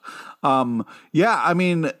tough. I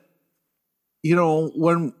mean, you know,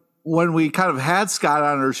 when we kind of had Scott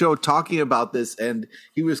on our show talking about this, and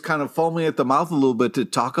he was kind of foaming at the mouth a little bit to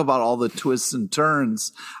talk about all the twists and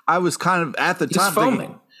turns, I was kind of at the time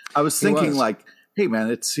thinking like, hey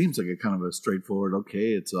man, it seems like a kind of a straightforward,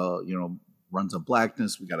 okay, it's runs on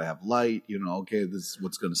blackness. We got to have light, okay, this is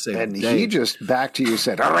what's going to save and the day. He just back to you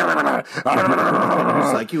said, it's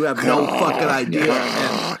like, you have no fucking idea.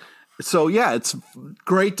 And so, yeah, it's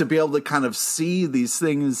great to be able to kind of see these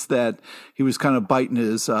things that he was kind of biting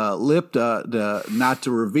his lip not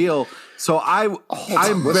to reveal. So I'm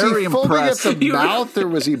very impressed. Was he foaming at the mouth or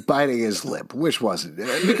was he biting his lip? Which was it?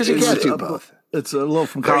 Because he can't do both. It's a little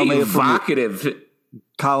from column A. Evocative.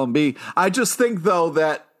 Column B. I just think, though,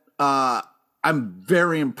 that I'm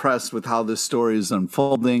very impressed with how this story is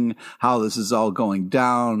unfolding, how this is all going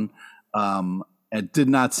down. I did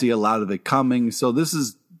not see a lot of it coming. So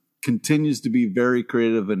this continues to be very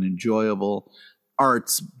creative and enjoyable.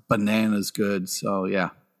 Art's bananas good. So yeah,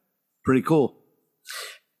 pretty cool.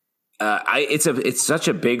 It's such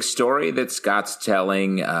a big story that Scott's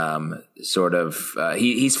telling.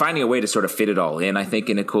 He's finding a way to sort of fit it all in, I think,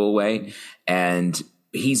 in a cool way. And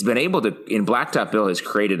he's been able to, in Blacktop Bill, has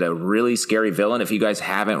created a really scary villain. If you guys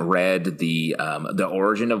haven't read the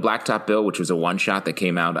origin of Blacktop Bill, which was a one shot that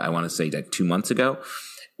came out, I want to say like 2 months ago,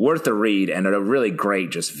 worth a read and a really great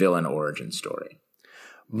just villain origin story.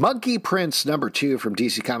 Monkey Prince number 2 from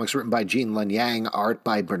DC Comics, written by Gene Luen Yang, art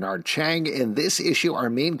by Bernard Chang. In this issue, our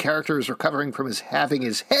main character is recovering from having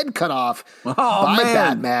his head cut off by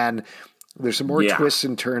Batman. There's some more twists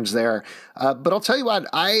and turns there. But I'll tell you what,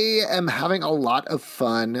 I am having a lot of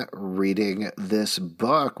fun reading this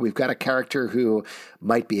book. We've got a character who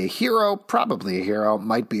might be a hero, probably a hero,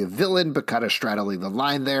 might be a villain, but kind of straddling the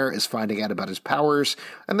line there, is finding out about his powers.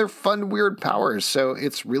 And they're fun, weird powers. So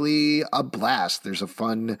it's really a blast. There's a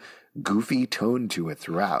fun, goofy tone to it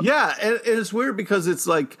throughout. Yeah, and it's weird because it's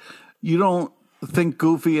like, you don't think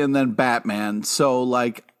Goofy and then Batman. So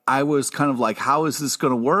like, I was kind of like, how is this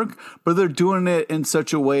going to work? But they're doing it in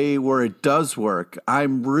such a way where it does work.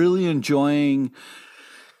 I'm really enjoying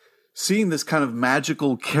seeing this kind of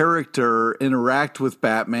magical character interact with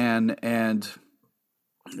Batman, and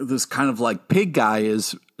this kind of like pig guy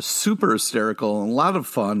is super hysterical and a lot of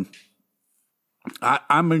fun.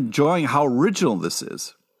 I'm enjoying how original this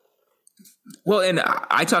is. Well, and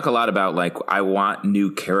I talk a lot about, like, I want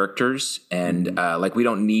new characters, and like, we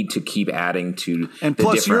don't need to keep adding to and the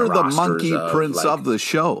plus you're the Monkey Prince of the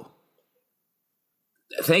show.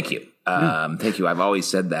 Thank you. Thank you. I've always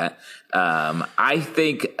said that. I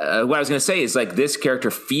think what I was going to say is, like, this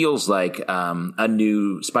character feels like a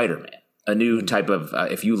new Spider-Man. A new type of,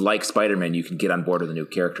 if you like Spider-Man, you can get on board with a new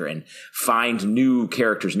character and find new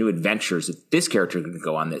characters, new adventures that this character can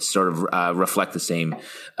go on that sort of reflect the same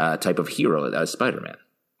type of hero as Spider-Man.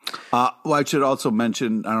 Well, I should also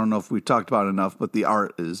mention, I don't know if we talked about it enough, but the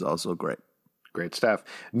art is also great. Great stuff.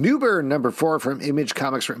 Newburn, number 4 from Image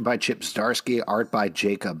Comics, written by Chip Zdarsky, art by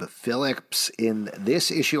Jacob Phillips. In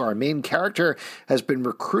this issue, our main character has been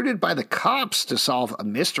recruited by the cops to solve a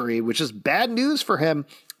mystery, which is bad news for him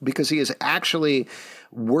because he is actually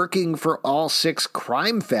working for all 6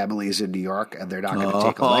 crime families in New York, and they're not going to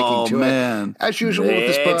take a liking to it. As usual with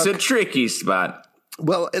this book. It's a tricky spot.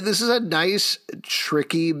 Well, this is a nice,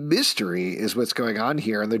 tricky mystery is what's going on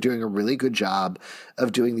here, and they're doing a really good job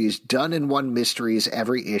of doing these done-in-one mysteries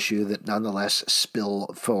every issue that nonetheless spill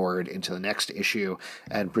forward into the next issue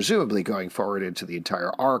and presumably going forward into the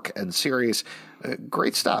entire arc and series.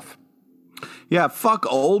 Great stuff. Yeah,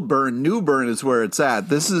 fuck old Burn. New Burn is where it's at.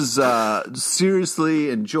 This is seriously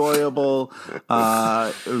enjoyable.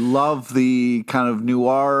 Love the kind of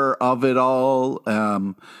noir of it all.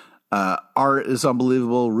 Art is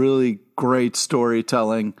unbelievable. Really great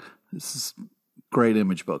storytelling. This is a great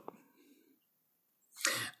Image book.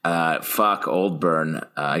 Fuck Old Burn.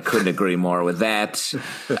 I couldn't agree more with that.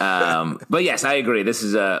 But yes, I agree. This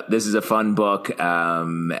is a fun book,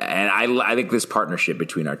 and I think this partnership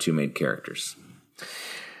between our 2 main characters.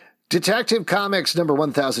 Detective Comics number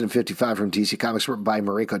 1055 from DC Comics, written by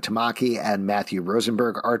Mariko Tamaki and Matthew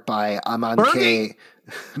Rosenberg, art by Aman K.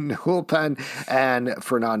 Nulpan and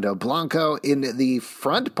Fernando Blanco. In the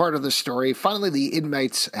front part of the story, finally the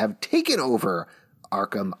inmates have taken over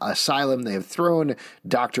Arkham Asylum. They have thrown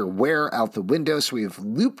Dr. Ware out the window, so we have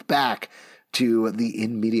looped back to the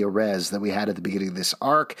in media res that we had at the beginning of this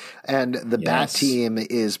arc, and the Bat Team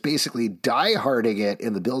is basically dieharding it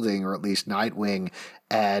in the building, or at least Nightwing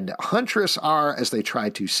and Huntress are, as they try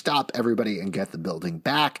to stop everybody and get the building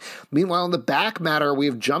back. Meanwhile, in the back matter, we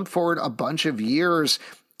have jumped forward a bunch of years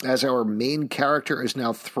as our main character is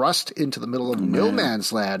now thrust into the middle of no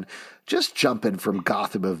man's land, just jumping from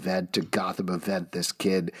Gotham event to Gotham event, this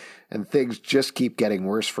kid, and things just keep getting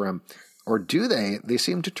worse for him. Or do they? They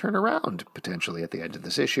seem to turn around, potentially, at the end of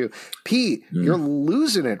this issue. Pete, you're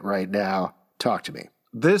losing it right now. Talk to me.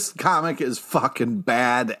 This comic is fucking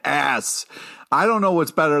badass. I don't know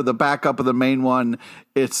what's better, the backup of the main one.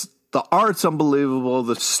 The art's unbelievable.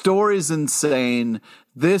 The story's insane.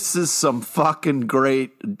 This is some fucking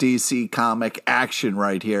great DC comic action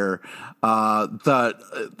right here.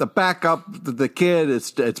 The backup, the kid,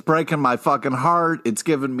 it's breaking my fucking heart. It's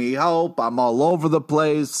giving me hope. I'm all over the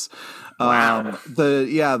place. Wow.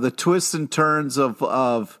 The twists and turns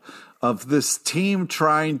of this team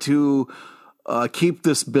trying to keep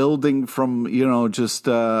this building from,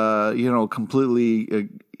 completely,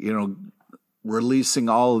 releasing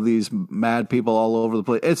all of these mad people all over the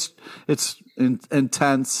place. It's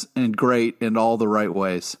intense and great in all the right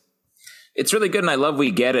ways. It's really good, and I love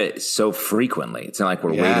we get it so frequently. It's not like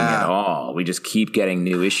we're waiting at all. We just keep getting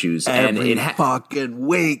new issues. Every fucking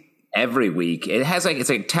week. Every week. It's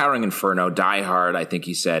like Towering Inferno, Die Hard, I think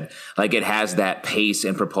he said. Like, it has that pace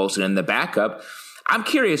and propulsion in the backup. I'm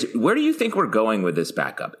curious, where do you think we're going with this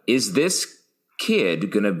backup? Is this kid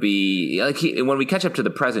going to be, when we catch up to the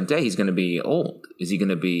present day, he's going to be old. Is he going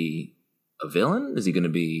to be a villain? Is he going to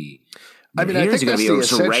be... I think that's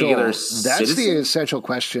the essential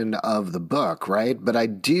question of the book, right? But I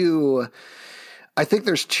think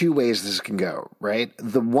there's two ways this can go, right?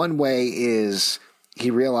 The one way is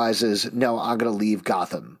he realizes, no, I'm going to leave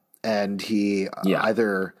Gotham. And he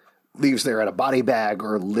either leaves there at a body bag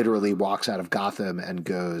or literally walks out of Gotham and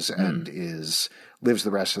goes and lives the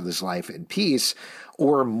rest of his life in peace.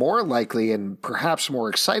 Or more likely, and perhaps more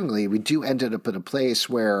excitingly, we do end up in a place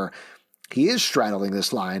where he is straddling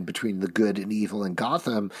this line between the good and evil in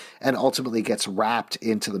Gotham and ultimately gets wrapped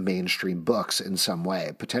into the mainstream books in some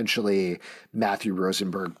way. Potentially, Matthew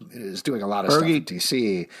Rosenberg is doing a lot of stuff at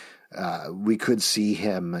DC. We could see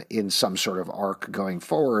him in some sort of arc going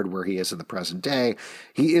forward where he is in the present day.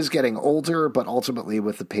 He is getting older, but ultimately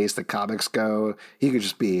with the pace that comics go, he could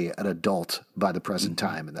just be an adult by the present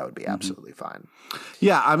time, and that would be absolutely fine.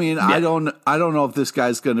 Yeah, I mean, I don't know if this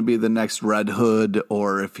guy's going to be the next Red Hood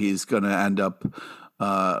or if he's going to end up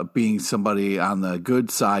being somebody on the good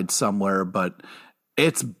side somewhere, but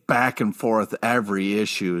it's back and forth every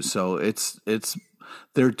issue, so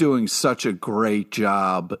they're doing such a great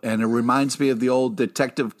job. And it reminds me of the old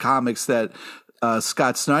Detective Comics that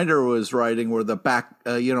Scott Snyder was writing, where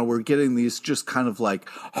we're getting these just kind of like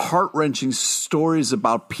heart-wrenching stories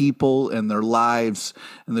about people and their lives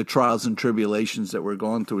and the trials and tribulations that we're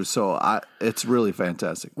going through. So it's really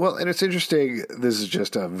fantastic. Well, and it's interesting. This is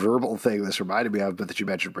just a verbal thing this reminded me of, but that you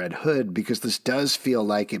mentioned Red Hood, because this does feel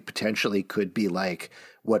like it potentially could be like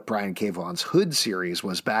what Brian K. Vaughan's Hood series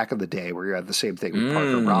was back in the day, where you had the same thing with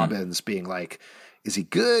Parker Robbins being like, is he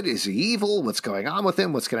good? Is he evil? What's going on with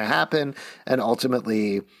him? What's going to happen? And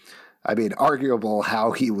ultimately, I mean, arguable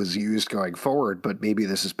how he was used going forward, but maybe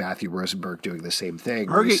this is Matthew Rosenberg doing the same thing,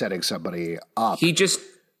 setting somebody up. He just,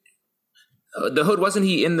 the Hood, wasn't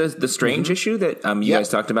he in the Strange issue that you guys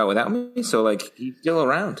talked about without me? So, like, he's still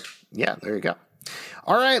around. Yeah, there you go.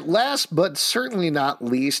 All right, last but certainly not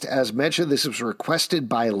least, as mentioned, this was requested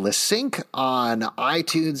by Lysink on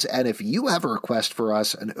iTunes, and if you have a request for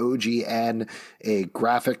us, an OGN, a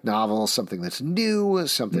graphic novel, something that's new,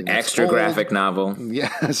 something that's extra old, graphic novel,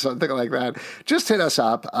 something like that, just hit us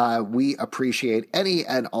up. We appreciate any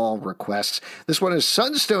and all requests. This one is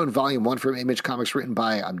Sunstone Volume 1 from Image Comics, written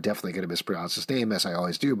by, I'm definitely going to mispronounce his name, as I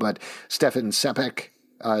always do, but Stefan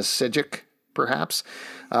Sejic, perhaps.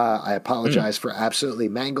 I apologize for absolutely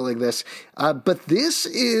mangling this. But this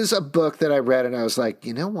is a book that I read and I was like,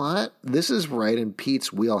 you know what? This is right in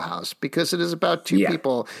Pete's wheelhouse, because it is about two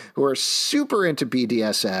people who are super into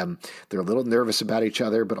BDSM. They're a little nervous about each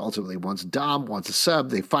other, but ultimately one's dom, one's a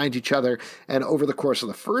sub. They find each other. And over the course of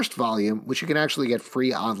the first volume, which you can actually get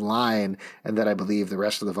free online, and then I believe the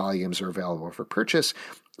rest of the volumes are available for purchase,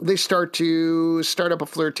 they start up a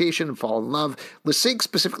flirtation and fall in love. Lesink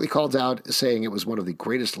specifically called out, saying it was one of the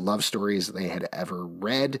greatest love stories they had ever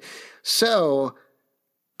read. So,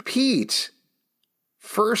 Pete,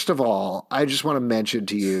 first of all, I just want to mention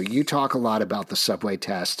to you, you talk a lot about the subway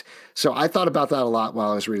test. So I thought about that a lot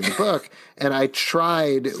while I was reading the book, and I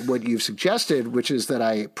tried what you've suggested, which is that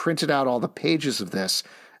I printed out all the pages of this,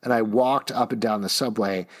 and I walked up and down the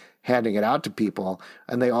subway handing it out to people,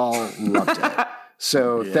 and they all loved it.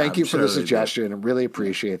 So thank you for the suggestion. I really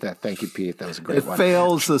appreciate that. Thank you, Pete. That was a great one. It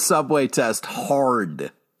fails the subway test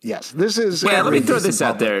hard. Yes, this is... Yeah, let me throw this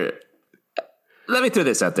out there. Let me throw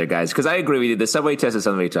this out there, guys, because I agree with you. The subway test is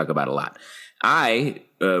something we talk about a lot. I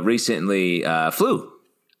recently flew.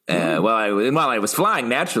 While I was flying,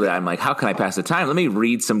 naturally, I'm like, how can I pass the time? Let me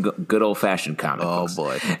read some good old-fashioned comic books. Oh,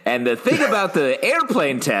 boy. And the thing about the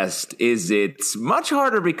airplane test is it's much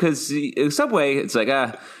harder because subway, it's like,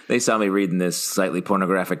 they saw me reading this slightly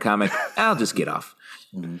pornographic comic. I'll just get off.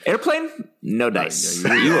 Airplane, no dice.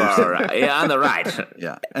 You are on the ride.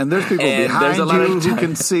 Yeah, and there's people behind you who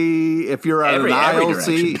can see if you're on an aisle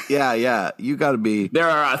seat. Yeah, you got to be. There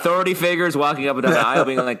are authority figures walking up and down the aisle,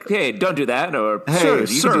 being like, "Hey, don't do that," or "Hey, sure,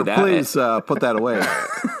 sir, can do that. Please put that away."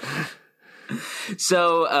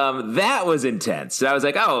 So that was intense. So I was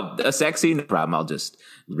like, "Oh, a sex scene, no problem. I'll just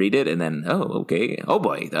read it, and then okay, oh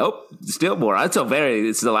boy, still more. It's a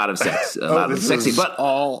lot of sex, a lot of sexy, but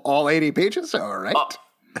all 80 pages. All right."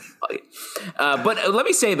 But let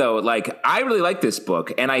me say though, like I really like this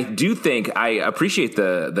book, and I do think I appreciate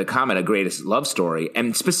the comment, "A greatest love story,"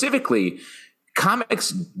 and specifically,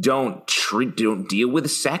 comics don't deal with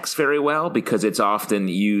sex very well because it's often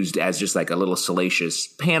used as just like a little salacious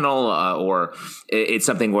panel, or it's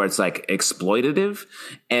something where it's like exploitative.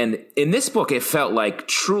 And in this book, it felt like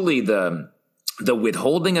truly the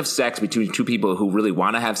withholding of sex between two people who really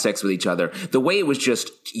want to have sex with each other, the way it was just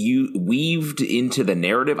weaved into the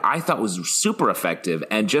narrative, I thought was super effective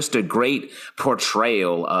and just a great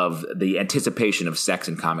portrayal of the anticipation of sex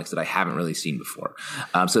in comics that I haven't really seen before.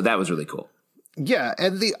 So that was really cool. Yeah.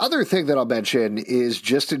 And the other thing that I'll mention is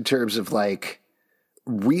just in terms of like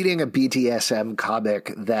reading a BDSM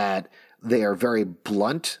comic that they are very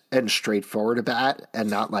blunt and straightforward about and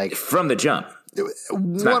not like from the jump.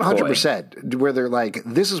 100%, where they're like,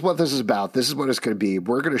 this is what this is about. This is what it's going to be.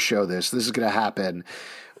 We're going to show this. This is going to happen.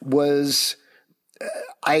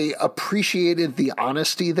 I appreciated the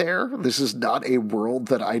honesty there. This is not a world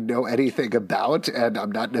that I know anything about, and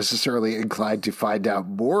I'm not necessarily inclined to find out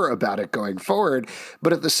more about it going forward.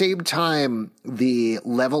 But at the same time, the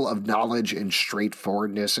level of knowledge and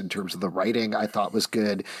straightforwardness in terms of the writing I thought was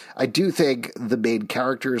good. I do think the main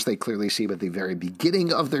characters, they clearly seem at the very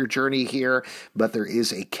beginning of their journey here, but there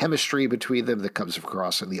is a chemistry between them that comes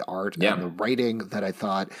across in the art and the writing that I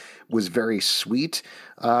thought was very sweet.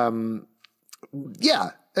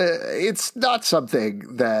 It's not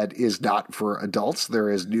something that is not for adults. There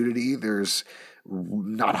is nudity. There's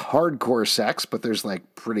not hardcore sex, but there's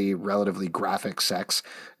like pretty relatively graphic sex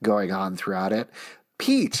going on throughout it.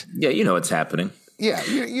 Pete. Yeah, you know what's happening. Yeah,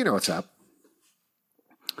 you know what's up.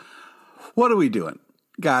 What are we doing,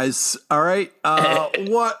 guys? All right.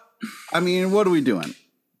 What are we doing?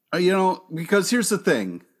 Because here's the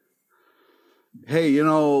thing. Hey,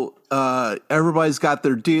 everybody's got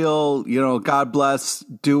their deal. God bless.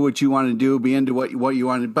 Do what you want to do. Be into what you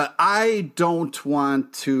want to. But I don't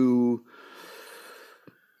want to.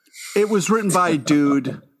 It was written by a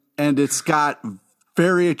dude, and it's got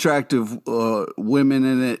very attractive women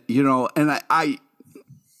in it. And I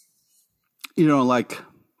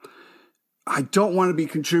don't want to be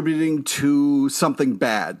contributing to something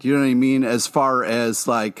bad. You know what I mean? As far as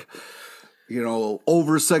like,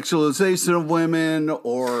 over sexualization of women,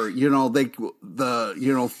 or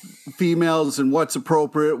females and what's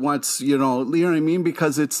appropriate, what's you know what I mean?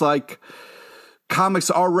 Because it's like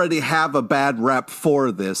comics already have a bad rep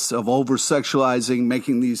for this of over sexualizing,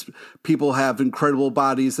 making these people have incredible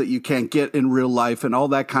bodies that you can't get in real life, and all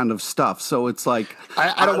that kind of stuff. So it's like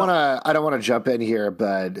I don't want to jump in here,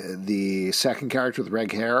 but the second character with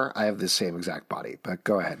red hair, I have the same exact body. But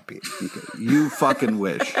go ahead, Pete. You fucking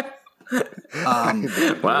wish.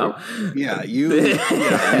 Wow. Yeah,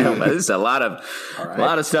 There's a lot of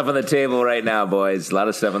stuff on the table right now, boys. A lot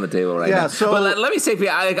of stuff on the table right now. So, but let me say,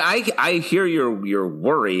 I hear your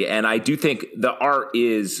worry, and I do think the art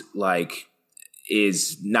is not.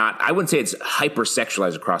 I wouldn't say it's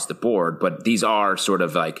hypersexualized across the board, but these are sort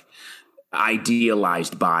of like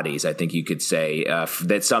idealized bodies. I think you could say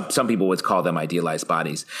that some people would call them idealized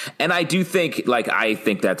bodies, and I do think I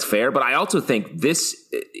think that's fair. But I also think this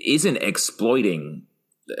isn't exploiting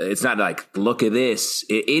it's not like, look at this.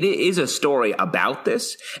 It is a story about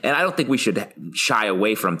this. And I don't think we should shy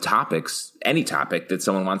away from any topic that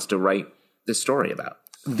someone wants to write this story about.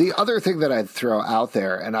 The other thing that I'd throw out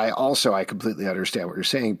there, and I completely understand what you're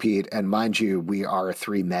saying, Pete, and mind you, we are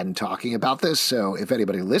three men talking about this, so if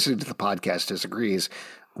anybody listening to the podcast disagrees,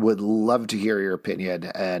 would love to hear your opinion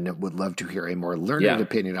and would love to hear a more learned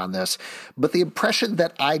opinion on this. But the impression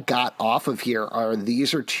that I got off of here are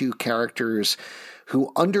these are two characters who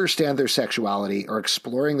understand their sexuality or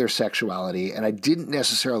exploring their sexuality, and I didn't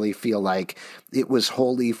necessarily feel like it was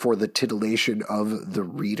wholly for the titillation of the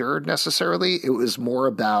reader necessarily. It was more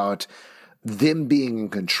about them being in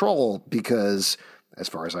control because, as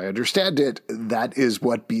far as I understand it, that is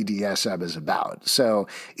what BDSM is about. So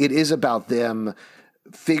it is about them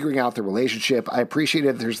figuring out the relationship. I appreciate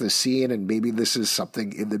it. There's this scene, and maybe this is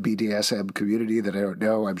something in the BDSM community that I don't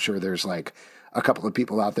know. I'm sure there's like a couple of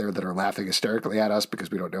people out there that are laughing hysterically at us because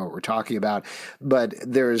we don't know what we're talking about. But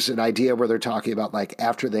there's an idea where they're talking about like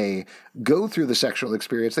after they go through the sexual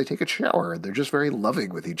experience, they take a shower. They're just very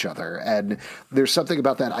loving with each other. And there's something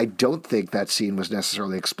about that. I don't think that scene was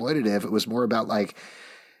necessarily exploitative. It was more about like,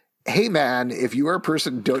 hey man, if you are a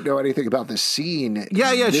person who don't know anything about this scene,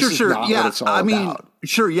 this is not what it's all about.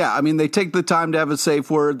 I mean, they take the time to have a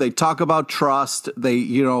safe word. They talk about trust. They,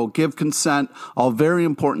 give consent, all very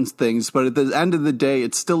important things. But at the end of the day,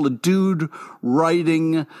 it's still a dude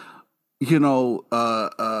writing,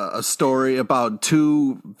 a story about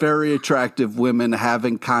two very attractive women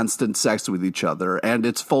having constant sex with each other, and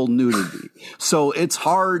it's full nudity. So it's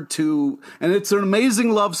hard and it's an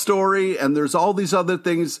amazing love story, and there's all these other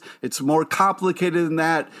things. It's more complicated than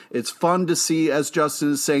that. It's fun to see, as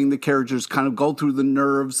Justin is saying, the characters kind of go through the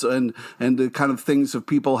nerves and the kind of things that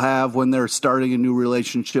people have when they're starting a new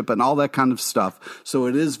relationship and all that kind of stuff. So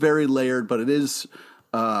it is very layered, but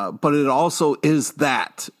it also is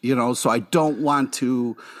that, so I don't want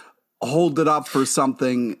to hold it up for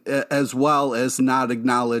something as well as not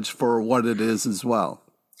acknowledge for what it is as well.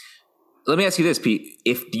 Let me ask you this, Pete.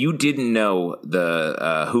 If you didn't know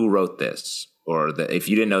who wrote this, or if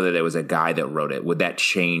you didn't know that there was a guy that wrote it, would that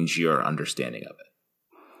change your understanding of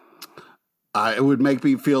it? It would make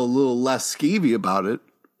me feel a little less skeevy about it.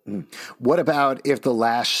 What about if the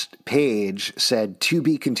last page said "to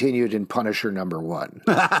be continued" in Punisher #1?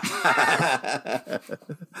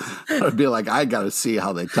 I'd be like, I got to see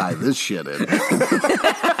how they tie this shit in.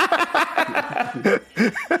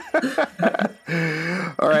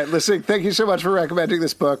 All right, listen, thank you so much for recommending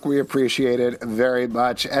this book. We appreciate it very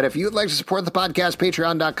much. And if you'd like to support the podcast,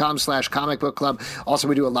 patreon.com/Comic Book Club. Also,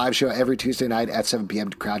 we do a live show every Tuesday night at 7 p.m.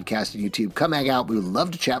 to Crowdcast and YouTube. Come hang out. We would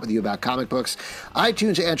love to chat with you about comic books.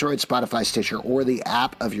 iTunes, Android, Spotify, Stitcher, or the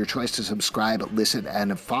app of your choice to subscribe, listen,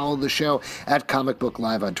 and follow the show at Comic Book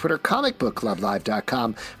Live on Twitter,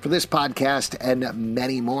 comicbookclublive.com for this podcast and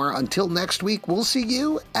many more. Until next week, we'll see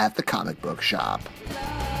you at the comic book shop.